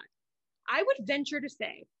this a lot. I would venture to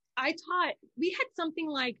say, we had something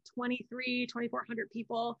like 2,400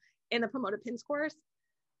 people in the promoted pins course.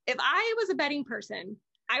 If I was a betting person,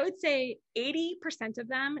 I would say 80% of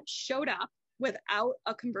them showed up without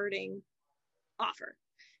a converting offer.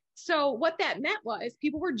 So what that meant was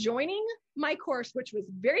people were joining my course, which was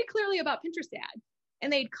very clearly about Pinterest ads,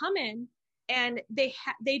 and they'd come in and they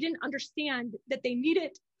didn't understand that they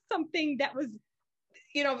needed something that was,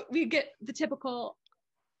 we get the typical,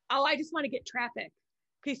 I just want to get traffic.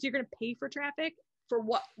 Okay, so you're going to pay for traffic for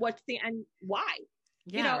what's the end? Why?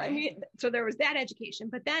 Right. So there was that education,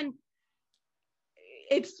 but then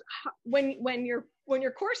it's when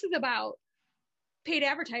your course is about paid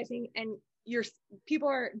advertising and people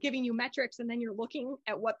are giving you metrics, and then you're looking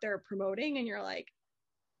at what they're promoting and you're like,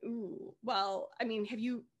 ooh, well,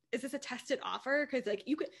 is this a tested offer? Because like,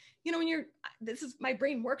 you could, my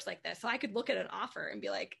brain works like this. So I could look at an offer and be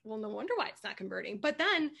like, well, no wonder why it's not converting. But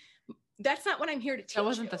then that's not what I'm here to teach. That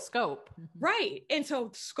wasn't the scope. Right. And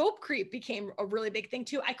so scope creep became a really big thing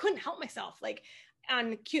too. I couldn't help myself. Like,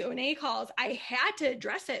 on Q&A calls, I had to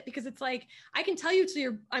address it, because it's like, I can tell you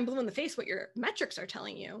I'm blue in the face what your metrics are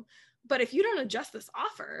telling you. But if you don't adjust this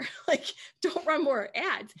offer, like, don't run more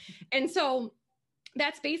ads. And so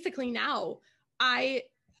that's basically now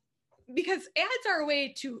because ads are a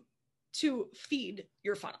way to feed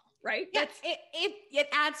your funnel, right? Yeah, it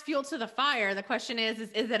adds fuel to the fire. The question is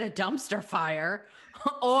it a dumpster fire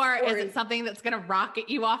or is it something that's going to rocket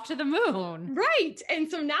you off to the moon? Right. And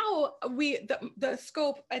so now the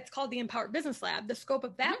scope, it's called the Empowered Business Lab. The scope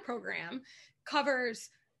of that program covers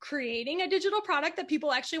creating a digital product that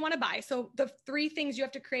people actually want to buy. So the 3 things you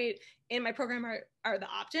have to create in my program are the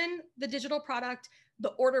opt-in, the digital product, the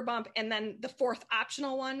order bump, and then the 4th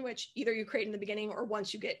optional one, which either you create in the beginning or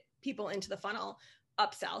once you get people into the funnel,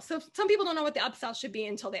 upsell. So some people don't know what the upsell should be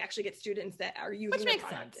until they actually get students that are using the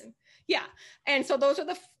product. Yeah. And so those are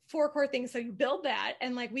the 4 core things. So you build that,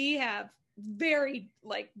 and like, we have very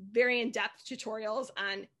in-depth tutorials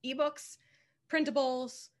on ebooks,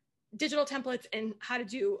 printables, digital templates, and how to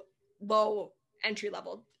do low entry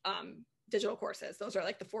level digital courses. Those are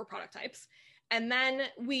like the 4 product types. And then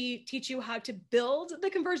we teach you how to build the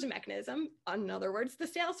conversion mechanism. In other words, the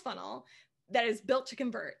sales funnel that is built to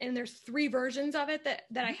convert. And there's 3 versions of it that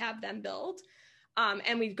I have them build.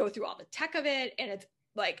 And we go through all the tech of it, and it's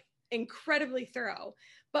like incredibly thorough.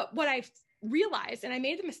 But what I've realized, and I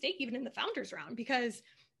made the mistake even in the founders round, because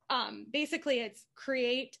basically it's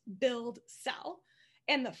create, build, sell.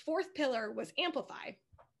 And the fourth pillar was amplify,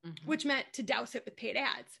 which meant to douse it with paid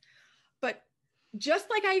ads. But just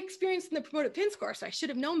like I experienced in the Promoted Pins course, I should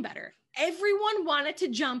have known better. Everyone wanted to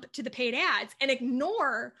jump to the paid ads and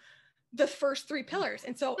ignore the first three pillars.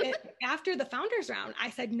 And so after the founders round, I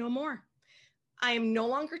said, no more. I am no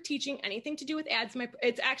longer teaching anything to do with ads.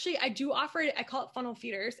 It's actually, I do offer it. I call it funnel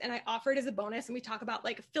feeders, and I offer it as a bonus. And we talk about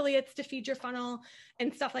like affiliates to feed your funnel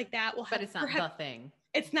and stuff like that. But it's not the thing.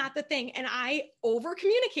 It's not the thing. And I over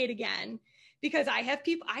communicate again, because I had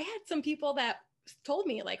some people that told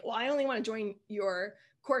me like, well, I only want to join your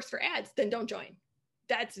course for ads. Then don't join.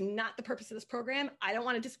 That's not the purpose of this program. I don't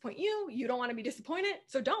want to disappoint you. You don't want to be disappointed.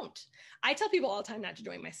 So don't. I tell people all the time not to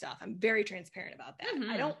join my stuff. I'm very transparent about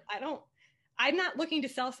that. I'm not looking to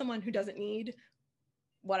sell someone who doesn't need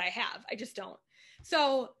what I have. I just don't.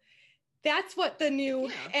 So that's what the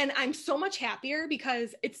new, and I'm so much happier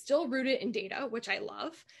because it's still rooted in data, which I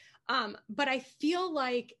love. But I feel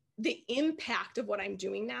like the impact of what I'm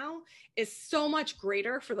doing now is so much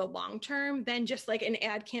greater for the long term than just like an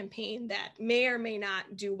ad campaign that may or may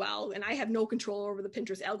not do well. And I have no control over the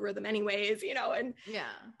Pinterest algorithm anyways, and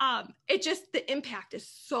it just, the impact is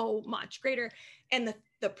so much greater. And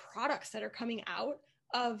the products that are coming out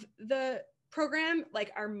of the program,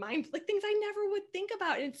 like are like things I never would think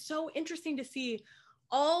about. And it's so interesting to see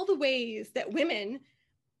all the ways that women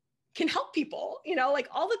can help people, like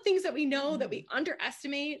all the things that we know that we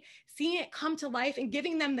underestimate, seeing it come to life and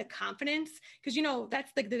giving them the confidence. Cause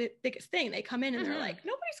that's like the biggest thing. They come in and they're like,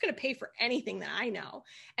 nobody's going to pay for anything that I know.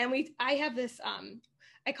 And I have this,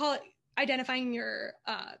 I call it identifying your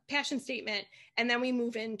passion statement. And then we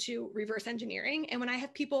move into reverse engineering. And when I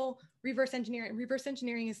have people reverse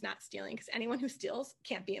engineering is not stealing, because anyone who steals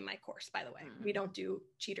can't be in my course, by the way. We don't do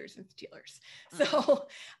cheaters and stealers. So,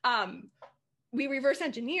 we reverse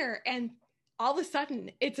engineer, and all of a sudden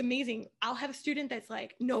it's amazing. I'll have a student that's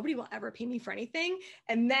like, nobody will ever pay me for anything.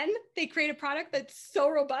 And then they create a product that's so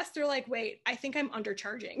robust. They're like, wait, I think I'm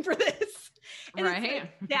undercharging for this. And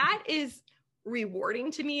that is rewarding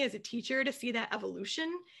to me as a teacher to see that evolution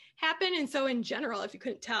happen. And so in general, if you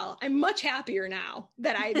couldn't tell, I'm much happier now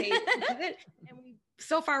that I made it. And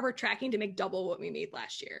so far we're tracking to make double what we made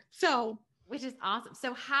last year. So which is awesome.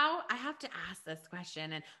 So I have to ask this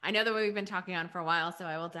question, and I know that we've been talking on for a while, so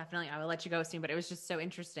I will let you go soon, but it was just so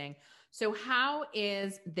interesting. So how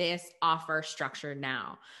is this offer structured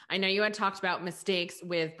now? I know you had talked about mistakes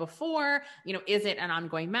with before, is it an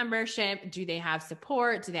ongoing membership? Do they have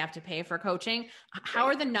support? Do they have to pay for coaching? How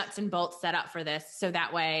are the nuts and bolts set up for this? So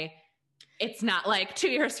that way it's not like 2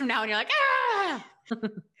 years from now and you're like, ah!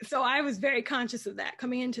 So I was very conscious of that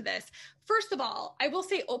coming into this. First of all, I will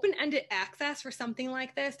say open-ended access for something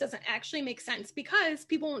like this doesn't actually make sense because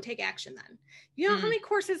people won't take action then. How many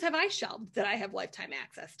courses have I shelved that I have lifetime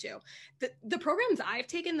access to? The programs I've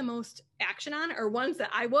taken the most action on are ones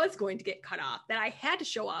that I was going to get cut off, that I had to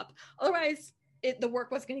show up. Otherwise, the work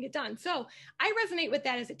was going to get done. So I resonate with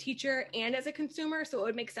that as a teacher and as a consumer. So it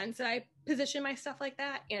would make sense that I position my stuff like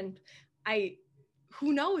that. And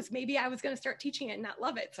who knows, maybe I was going to start teaching it and not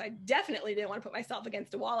love it. So I definitely didn't want to put myself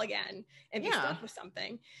against a wall again and be stuck with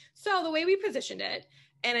something. So the way we positioned it,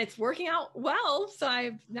 and it's working out well, so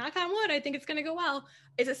I've knock on wood, I think it's going to go well,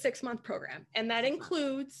 is a 6-month program. And that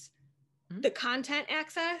includes the content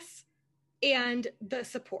access and the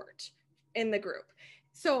support in the group.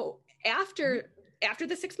 So after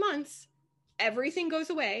the 6 months, everything goes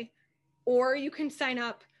away, or you can sign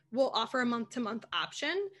up. We'll offer a month-to-month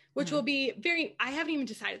option, which will be I haven't even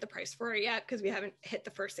decided the price for it yet because we haven't hit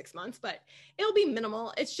the first 6 months, but it'll be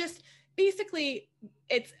minimal. It's just basically,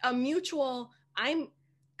 it's a mutual, I'm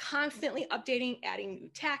constantly updating, adding new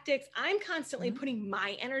tactics. I'm constantly putting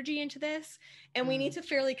my energy into this, and we need to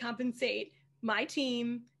fairly compensate my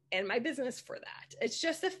team and my business for that. It's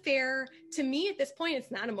just to me at this point,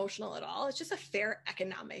 it's not emotional at all. It's just a fair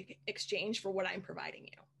economic exchange for what I'm providing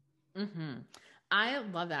you. Mm-hmm. I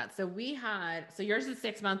love that. So yours is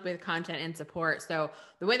 6 months with content and support. So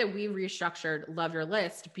the way that we restructured Love Your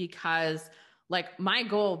List, because like my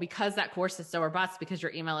goal, because that course is so robust, because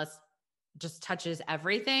your email list just touches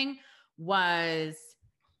everything,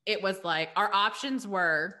 it was like our options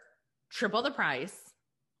were triple the price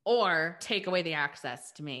or take away the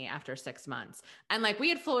access to me after 6 months. And like we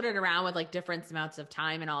had floated around with like different amounts of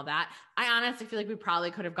time and all that. I honestly feel like we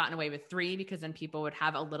probably could have gotten away with 3 because then people would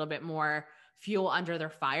have a little bit more fuel under their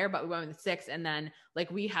fire, but we went with 6. And then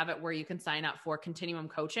like we have it where you can sign up for continuum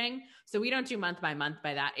coaching. So we don't do month by month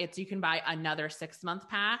by that. You can buy another 6-month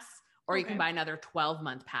pass or you can buy another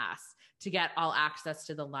 12-month pass to get all access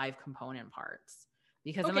to the live component parts,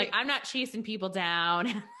 because I'm Okay. like, I'm not chasing people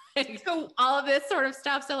down. Like, So all of this sort of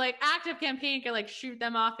stuff. So like Active Campaign can like shoot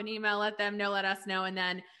them off an email, let them know, let us know. And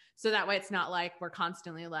then, so that way it's not like we're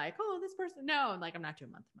constantly like, oh, this person, no, like I'm not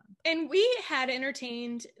doing month to month. And we had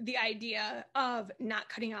entertained the idea of not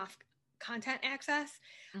cutting off content access.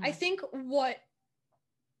 Mm-hmm. I think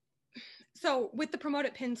so with the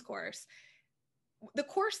Promoted Pins course, the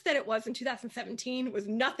course that it was in 2017 was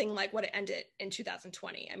nothing like what it ended in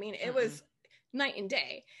 2020. I mean, it was night and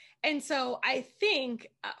day. And so I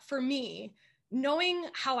think for me, knowing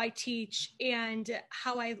how I teach and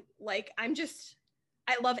how I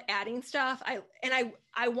love adding stuff.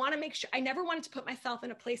 I want to make sure, I never wanted to put myself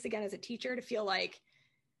in a place again as a teacher to feel like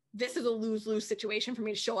this is a lose-lose situation for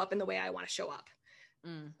me to show up in the way I want to show up.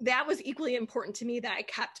 That was equally important to me, that I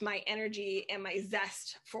kept my energy and my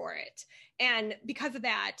zest for it. And because of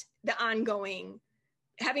that, the ongoing,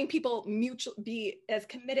 having people be as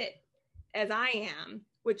committed as I am,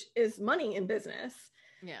 which is money in business,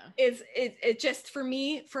 is it just, for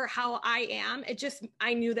me, for how I am,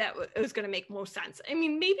 I knew that it was going to make most sense. I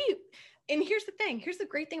mean, maybe, and here's the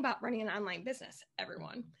great thing about running an online business,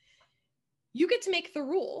 everyone, you get to make the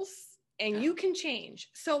rules and you can change.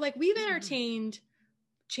 So like we've entertained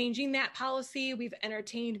changing that policy. We've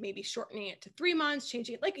entertained maybe shortening it to 3 months,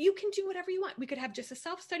 changing it. Like you can do whatever you want. We could have just a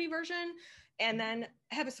self-study version and then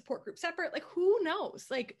have a support group separate. Like who knows?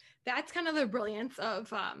 Like that's kind of the brilliance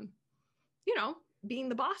of, being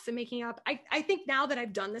the boss and making up. I think now that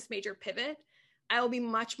I've done this major pivot, I will be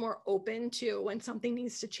much more open to when something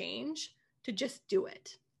needs to change, to just do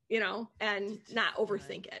it, and not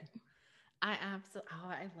overthink it. I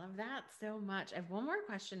love that so much. I have one more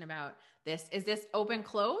question about this. Is this open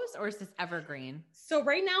close or is this evergreen? So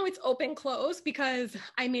right now it's open close because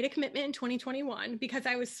I made a commitment in 2021 because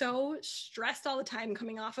I was so stressed all the time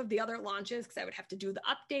coming off of the other launches because I would have to do the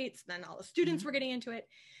updates. Then all the students were getting into it.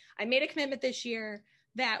 I made a commitment this year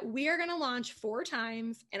that we are going to launch 4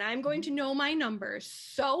 times and I'm going to know my numbers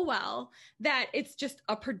so well that it's just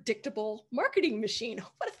a predictable marketing machine. Who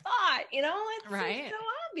would have thought, it's right. so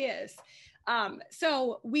obvious.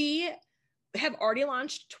 So we have already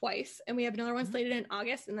launched twice and we have another one slated in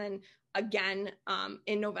August and then again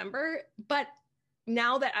in November. But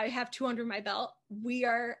now that I have 200 in my belt, we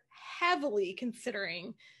are heavily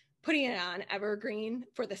considering putting it on evergreen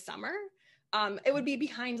for the summer. It would be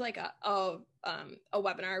behind like a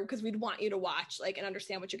webinar because we'd want you to watch and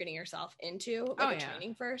understand what you're getting yourself into,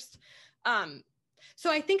 training first.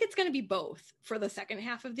 So I think it's going to be both for the second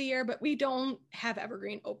half of the year, but we don't have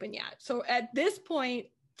evergreen open yet. So at this point,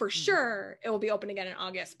 for sure, it will be open again in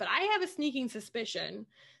August, but I have a sneaking suspicion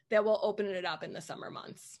that we'll open it up in the summer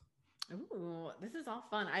months. Ooh, this is all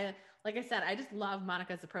fun. Like I said, I just love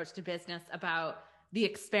Monica's approach to business, about the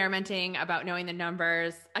experimenting, about knowing the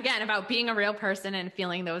numbers, again, about being a real person and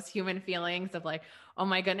feeling those human feelings of like, oh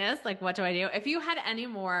my goodness, like, what do I do? If you had any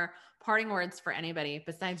more parting words for anybody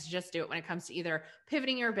besides just do it when it comes to either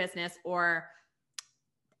pivoting your business or,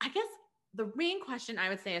 I guess the main question I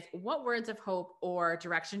would say is, what words of hope or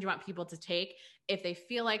direction do you want people to take if they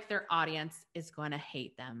feel like their audience is going to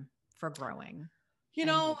hate them for growing?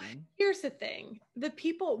 Here's the thing. The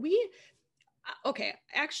people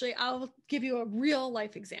actually, I'll give you a real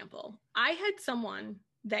life example. I had someone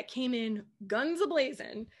that came in guns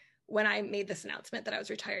a-blazing when I made this announcement that I was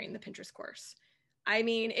retiring the Pinterest course. I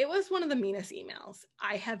mean, it was one of the meanest emails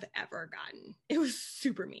I have ever gotten. It was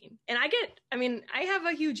super mean. And I have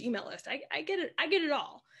a huge email list. I get it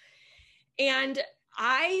all. And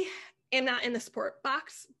I am not in the support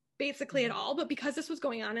box basically at all, but because this was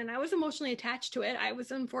going on and I was emotionally attached to it, I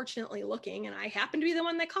was unfortunately looking and I happened to be the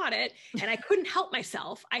one that caught it and I couldn't help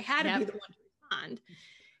myself. I had to be the one to respond.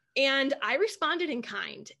 And I responded in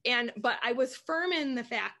kind. But I was firm in the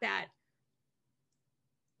fact that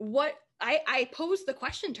I posed the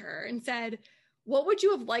question to her and said, what would you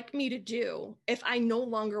have liked me to do if I no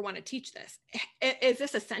longer want to teach this? Is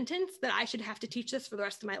this a sentence that I should have to teach this for the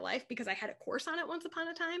rest of my life because I had a course on it once upon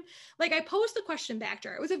a time? Like, I posed the question back to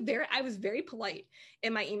her. I was very polite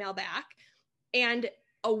in my email back. And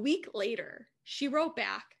a week later, she wrote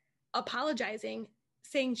back apologizing,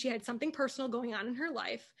 saying she had something personal going on in her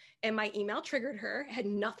life. And my email triggered her, had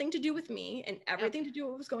nothing to do with me and everything to do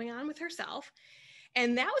with what was going on with herself.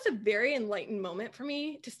 And that was a very enlightened moment for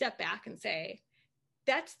me to step back and say,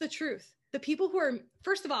 that's the truth. The people who are,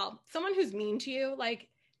 first of all, someone who's mean to you, like,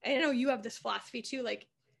 I know you have this philosophy too, like,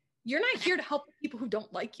 you're not here to help people who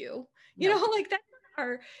don't like you. You know, like that's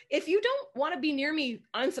if you don't want to be near me,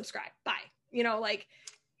 unsubscribe, bye. You know, like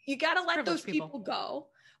you got to let those people go.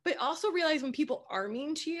 but also realize when people are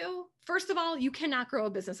mean to you, first of all, you cannot grow a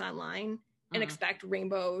business online and expect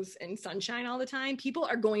rainbows and sunshine all the time. People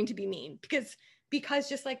are going to be mean because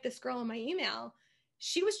just like this girl in my email,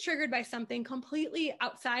 she was triggered by something completely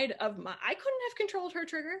outside of I couldn't have controlled her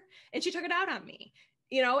trigger, and she took it out on me,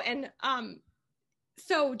 you know? And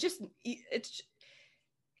so just,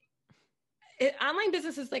 online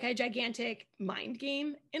business is like a gigantic mind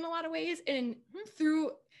game in a lot of ways. And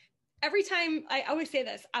through every time, I always say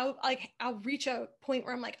this, I'll reach a point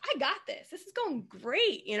where I'm like, I got this. This is going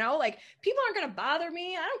great. You know, like people aren't going to bother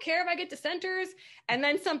me. I don't care if I get dissenters. And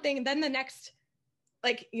then the next,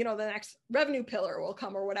 like, you know, the next revenue pillar will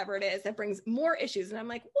come or whatever it is that brings more issues. And I'm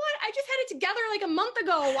like, what? I just had it together like a month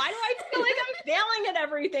ago. Why do I feel like I'm failing at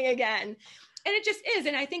everything again? And it just is.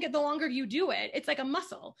 And I think the longer you do it, it's like a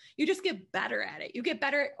muscle. You just get better at it. You get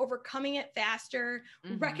better at overcoming it faster,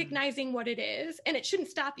 recognizing what it is. And it shouldn't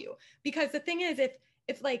stop you. Because the thing is,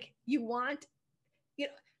 if like you want, you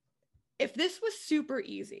know, if this was super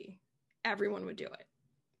easy, everyone would do it.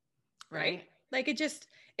 Right? Like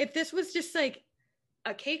if this was just like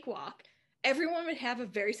a cakewalk, everyone would have a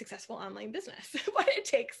very successful online business, but it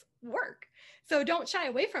takes work. So don't shy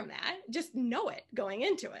away from that. Just know it going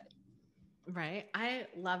into it. Right. I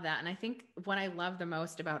love that. And I think what I love the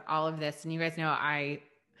most about all of this, and you guys know,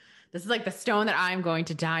 this is like the stone that I'm going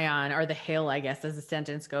to die on, or the hill, I guess, as the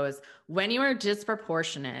sentence goes. When you are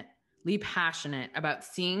disproportionately passionate about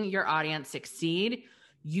seeing your audience succeed,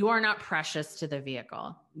 you are not precious to the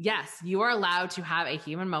vehicle. Yes, you are allowed to have a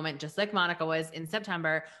human moment, just like Monica was in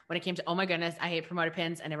September when it came to, oh my goodness, I hate promoted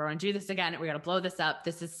pins. I never want to do this again. We're going to blow this up.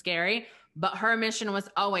 This is scary. But her mission was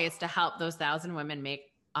always to help those 1,000 women make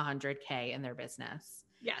 $100K in their business.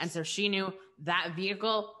 Yes. And so she knew that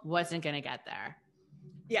vehicle wasn't going to get there.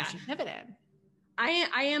 Yeah. So she pivoted. I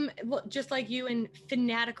am just like you and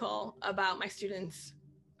fanatical about my students'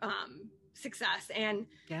 success. And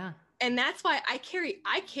that's why I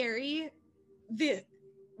carry the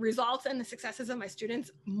results and the successes of my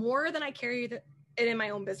students more than I carry it in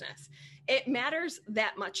my own business. It matters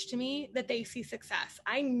that much to me that they see success.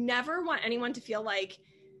 I never want anyone to feel like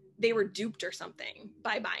they were duped or something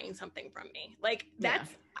by buying something from me. Like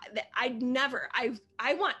that's, I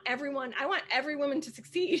want every woman to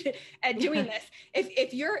succeed at doing this.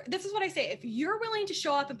 This is what I say, if you're willing to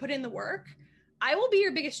show up and put in the work, I will be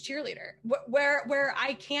your biggest cheerleader. Where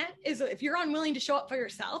I can't is if you're unwilling to show up for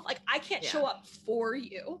yourself, like I can't show up for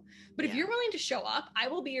you, but if you're willing to show up, I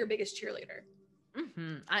will be your biggest cheerleader.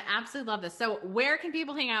 I absolutely love this. So where can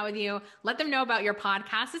people hang out with you? Let them know about your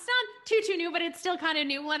podcast. It's not too new, but it's still kind of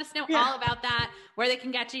new. Let us know all about that, where they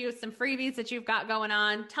can get to you, some freebies that you've got going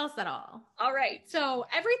on. Tell us that all. All right. So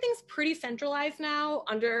everything's pretty centralized now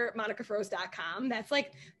under monicafroese.com. That's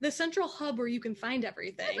like the central hub where you can find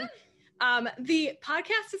everything. The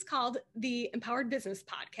podcast is called the Empowered Business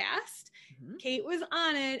Podcast. Kate was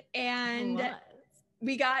on it, and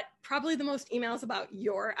we got probably the most emails about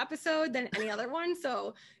your episode than any other one.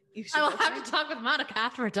 So you should. I will have to talk with Monica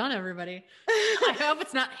after we're done, everybody. I hope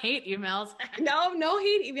it's not hate emails. No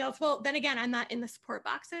hate emails. Well, then again, I'm not in the support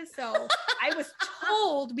boxes. So I was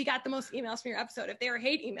told we got the most emails from your episode. If they were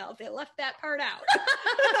hate emails, they left that part out.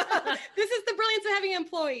 This is the brilliance of having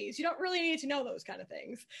employees. You don't really need to know those kind of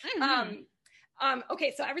things.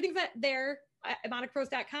 Okay. So everything's there at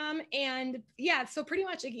monicafroese.com. And so pretty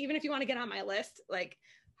much like, even if you want to get on my list, like,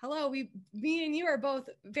 hello, me and you are both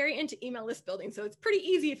very into email list building. So it's pretty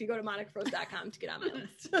easy if you go to monicafroese.com to get on my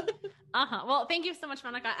list. Well, thank you so much,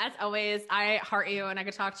 Monica. As always, I heart you and I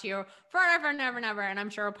could talk to you forever and ever. And I'm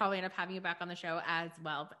sure we'll probably end up having you back on the show as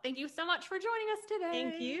well. But thank you so much for joining us today.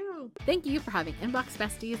 Thank you. Thank you for having Inbox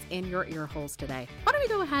Besties in your ear holes today. Why don't we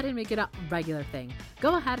go ahead and make it a regular thing?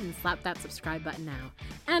 Go ahead and slap that subscribe button now.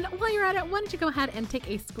 And while you're at it, why don't you go ahead and take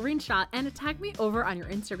a screenshot and tag me over on your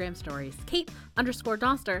Instagram stories,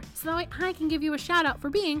 Kate_Doster, so that way I can give you a shout out for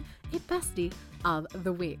being a bestie of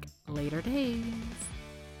the week. Later days.